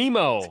 It'd be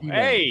Timo.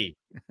 Hey,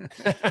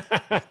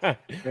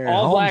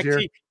 all black.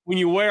 When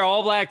you wear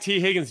all black T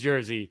Higgins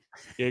jersey,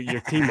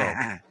 you're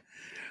Timo.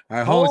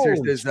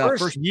 Holmes is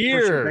first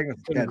year.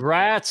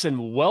 Congrats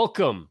and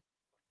welcome.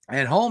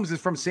 And Holmes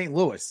is from St.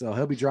 Louis, so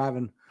he'll be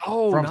driving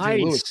from nice.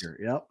 St. Louis here.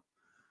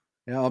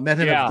 Yep. I met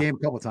him at the game a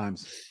couple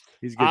times.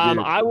 He's a good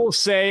dude. I will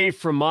say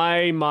from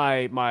my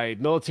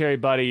military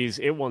buddies,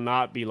 it will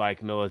not be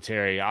like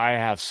military. I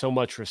have so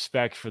much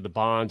respect for the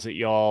bonds that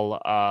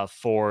y'all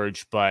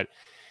forge, but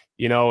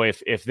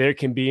if there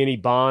can be any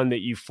bond that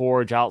you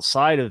forge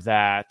outside of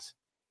that,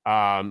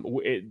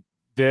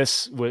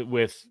 this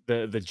with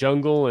the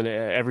jungle and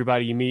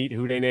everybody you meet,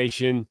 Houday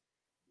Nation,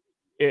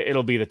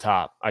 it'll be the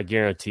top. I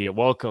guarantee it.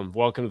 Welcome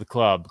to the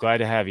club. Glad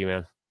to have you,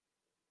 man.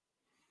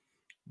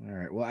 All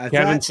right. Well,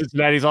 Kevin,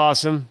 Cincinnati's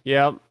awesome.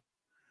 Yep.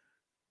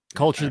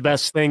 Culture's the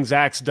best thing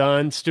Zach's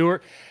done.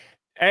 Stuart,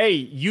 hey,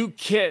 you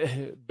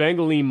can't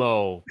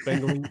Bengalimo.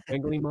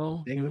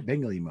 Bengalimo.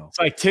 Bengalimo. It's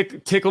like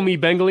tickle me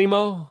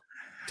Bengalimo.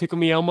 Tickle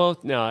Me Elmo?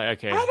 No,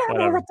 okay. I don't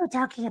know what they're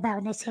talking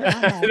about, Miss Hill.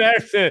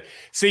 That's it.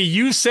 See,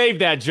 you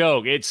saved that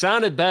joke. It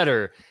sounded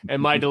better,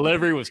 and my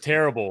delivery was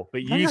terrible,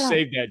 but you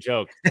saved that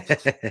joke.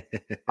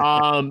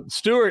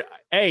 Stuart,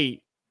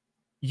 hey,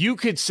 you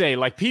could say,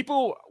 like,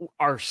 people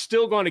are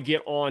still going to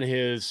get on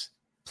his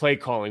play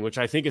calling, which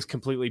I think is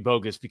completely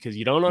bogus because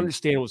you don't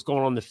understand what's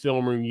going on in the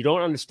film room. You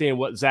don't understand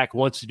what Zach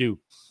wants to do.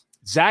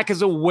 Zach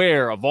is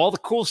aware of all the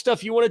cool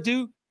stuff you want to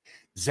do.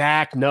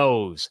 Zach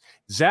knows.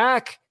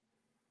 Zach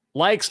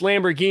likes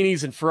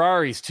Lamborghinis and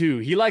Ferraris too.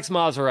 He likes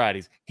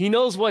Maseratis. He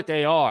knows what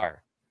they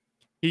are.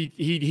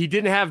 He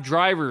didn't have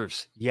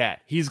drivers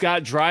yet. He's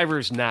got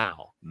drivers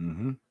now.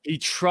 Mm-hmm. He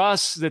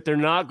trusts that they're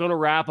not going to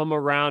wrap him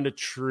around a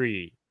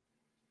tree.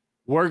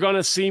 We're going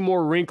to see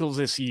more wrinkles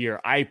this year.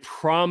 I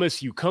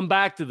promise you. Come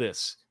back to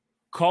this.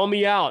 Call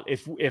me out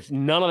if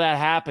none of that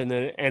happened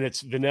and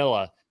it's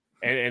vanilla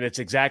and it's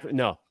exactly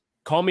no.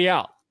 Call me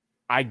out.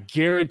 I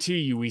guarantee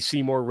you we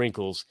see more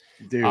wrinkles.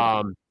 Dude,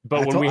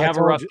 but when we have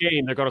a rough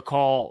game, they're going to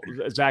call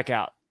Zach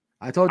out.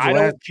 I told you I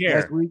last don't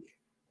care week.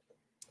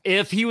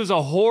 If he was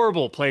a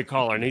horrible play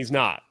caller, and he's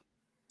not.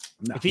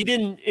 No. If he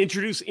didn't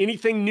introduce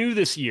anything new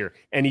this year,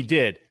 and he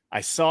did,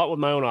 I saw it with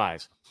my own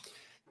eyes.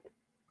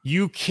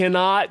 You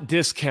cannot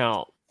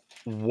discount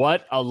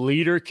what a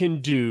leader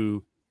can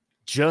do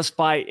just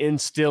by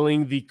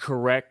instilling the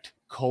correct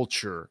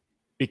culture,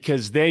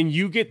 because then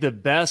you get the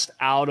best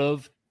out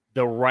of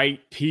the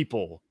right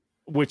people,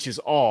 which is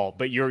all.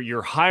 But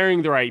you're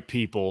hiring the right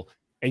people,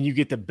 and you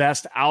get the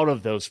best out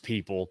of those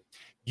people.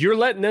 You're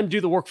letting them do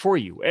the work for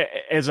you.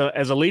 As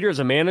a leader, as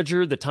a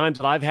manager, the times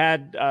that I've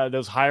had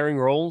those hiring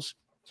roles,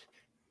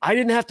 I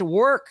didn't have to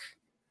work.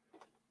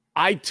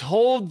 I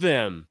told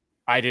them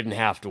I didn't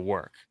have to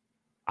work.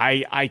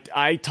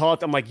 I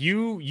taught them, like,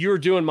 you're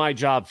doing my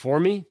job for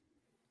me,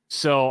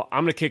 so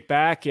I'm going to kick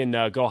back and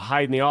go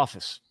hide in the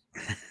office.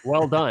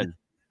 Well done.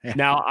 Yeah.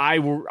 Now I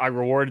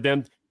rewarded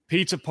them.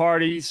 Pizza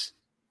parties.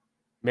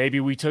 Maybe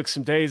we took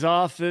some days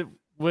off that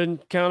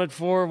wasn't counted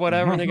for,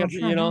 whatever. They got,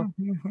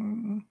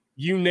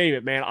 you name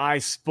it, man. I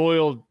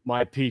spoiled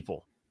my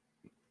people.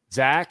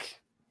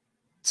 Zach,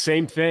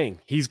 same thing.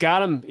 He's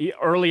got them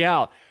early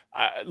out.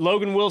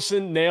 Logan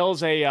Wilson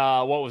nails a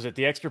what was it?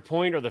 The extra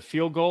point or the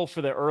field goal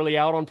for the early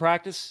out on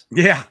practice.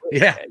 Yeah.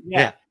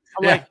 I'm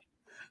like,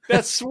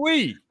 that's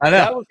sweet. I know.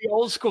 That was the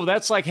old school.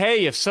 That's like,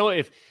 hey,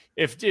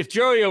 if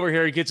Joey over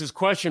here gets his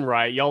question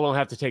right, y'all don't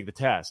have to take the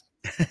test.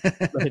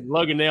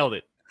 Logan nailed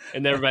it,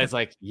 and everybody's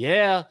like,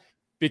 yeah,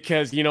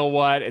 because you know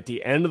what? At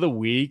the end of the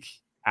week,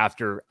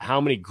 after how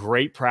many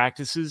great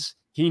practices,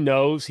 he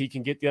knows he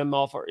can get them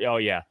off. Oh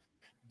yeah,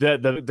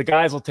 the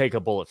guys will take a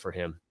bullet for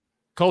him.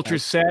 Culture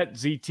set,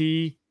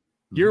 ZT.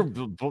 You're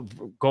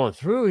going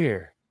through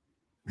here.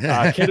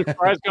 Kendrick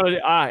Pryor's going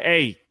to.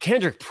 Hey,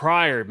 Kendrick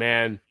Pryor,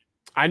 man.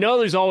 I know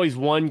there's always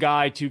one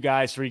guy, two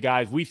guys, three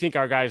guys. We think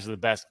our guys are the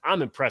best.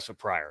 I'm impressed with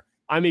Pryor.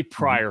 I'm a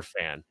Pryor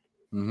fan.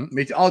 Mm-hmm.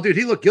 Me too. Oh, dude,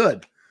 he looked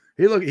good.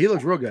 He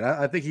looks real good.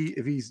 I think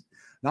if he's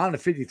not in the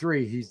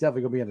 53, he's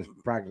definitely going to be in the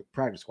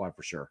practice squad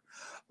for sure.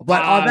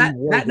 But on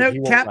that note,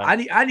 Cap, I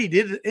need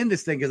to end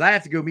this thing because I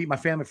have to go meet my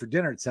family for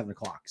dinner at 7:00.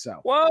 So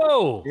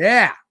whoa,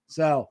 yeah.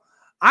 So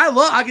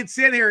I could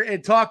sit here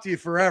and talk to you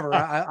forever.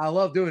 I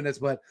love doing this,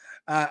 but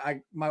we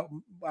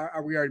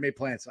already made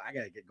plans, so I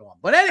got to get going.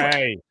 But anyway,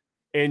 hey,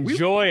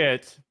 enjoy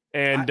it,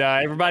 and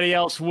everybody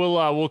else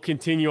will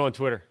continue on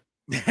Twitter.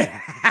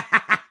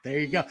 There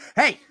you go.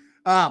 Hey,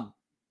 we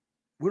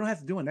don't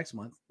have to do it next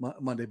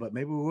Monday, but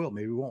maybe we will.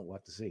 Maybe we won't. We'll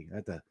have to see.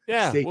 We'll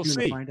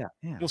see. To find out.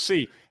 Yeah. We'll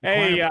see.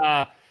 Hey,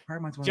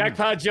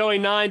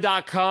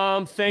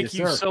 jackpotjoey9.com. Thank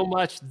you so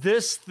much.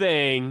 This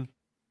thing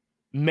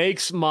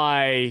makes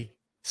my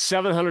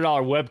 $700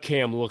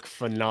 webcam look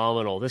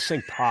phenomenal. This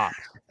thing pops.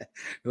 It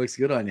looks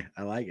good on you.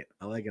 I like it.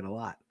 I like it a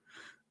lot.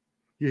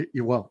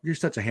 You're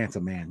such a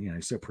handsome man. You know,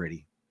 you're so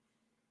pretty.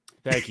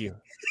 Thank you.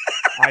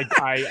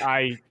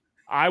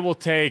 I will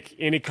take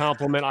any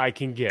compliment I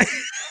can get.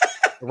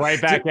 Right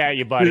back at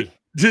you, buddy.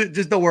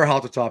 Just don't wear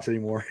halter tops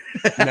anymore.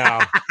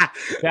 No.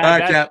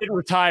 That's getting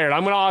retired.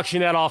 I'm going to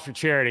auction that off for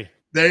charity.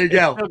 There you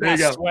go. There you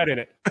go. Sweat in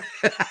it.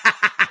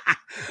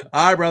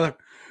 All right, brother.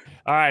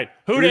 All right.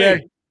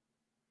 Hootie.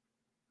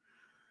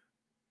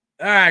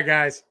 All right,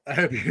 guys. I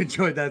hope you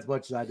enjoyed that as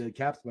much as I did.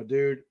 Cap's my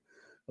dude.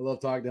 I love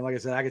talking to him. Like I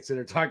said, I could sit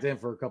there and talk to him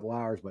for a couple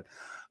hours, but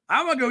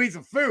I'm going to go eat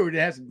some food and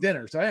have some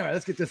dinner. So anyway,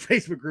 let's get to the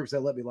Facebook groups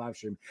that let me live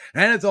stream.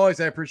 And as always,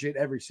 I appreciate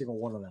every single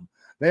one of them.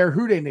 They are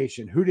Houday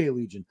Nation, Houday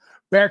Legion,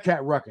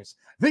 Bearcat Ruckus,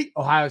 the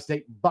Ohio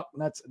State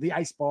Bucknuts, the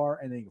Ice Bar,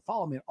 and then you can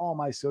follow me on all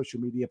my social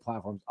media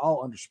platforms,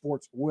 all under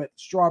Sports with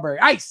Strawberry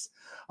Ice.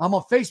 I'm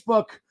on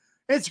Facebook,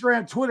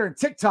 Instagram, Twitter, and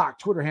TikTok.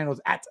 Twitter handles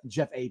at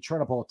Jeff A.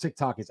 Trenopole.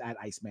 TikTok is at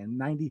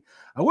Iceman90.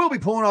 I will be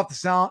pulling off the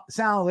sound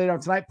later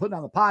on tonight, putting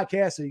on the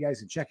podcast so you guys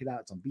can check it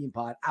out. It's on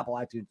BeanPod, Apple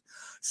iTunes,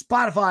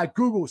 Spotify,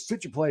 Google,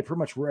 Stitcher Play, pretty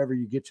much wherever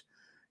you get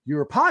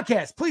your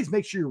podcast. Please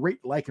make sure you rate,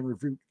 like, and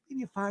review. Give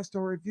me a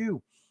 5-star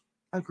review.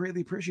 I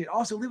greatly appreciate it.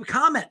 Also, leave a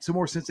comment so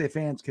more Sensei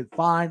fans can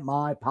find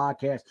my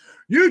podcast.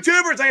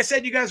 YouTubers, like I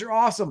said, you guys are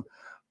awesome.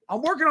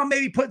 I'm working on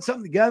maybe putting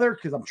something together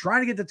because I'm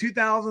trying to get to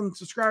 2,000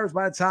 subscribers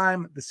by the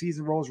time the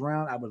season rolls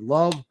around. I would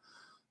love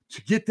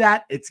to get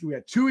that. We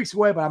got 2 weeks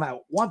away, but I'm at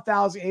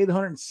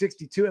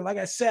 1,862. And like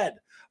I said,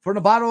 from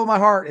the bottom of my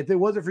heart, if it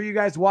wasn't for you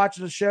guys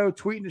watching the show,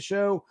 tweeting the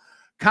show,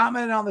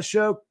 commenting on the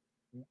show,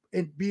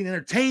 and being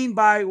entertained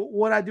by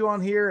what I do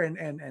on here,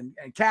 and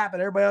Cap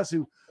and everybody else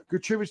who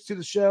contributes to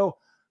the show,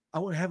 I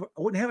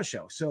wouldn't have a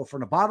show. So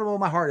from the bottom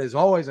of my heart, as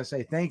always, I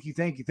say thank you.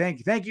 And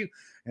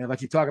if I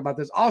keep talking about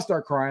this, I'll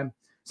start crying.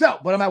 So,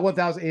 but I'm at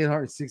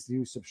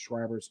 1,862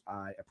 subscribers.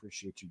 I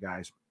appreciate you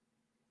guys.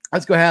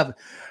 Let's go have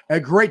a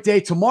great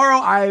day. Tomorrow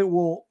I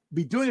will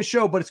be doing a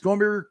show, but it's going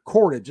to be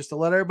recorded just to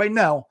let everybody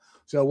know.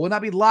 So it will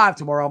not be live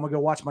tomorrow. I'm going to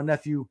go watch my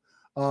nephew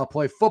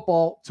play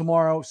football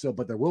tomorrow.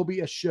 But there will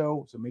be a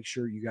show. So make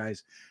sure you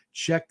guys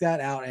check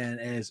that out. And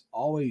as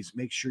always,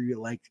 make sure you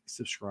like,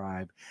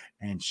 subscribe,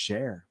 and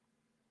share.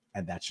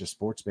 And that's just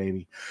sports,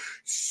 baby.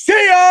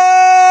 See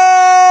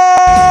ya!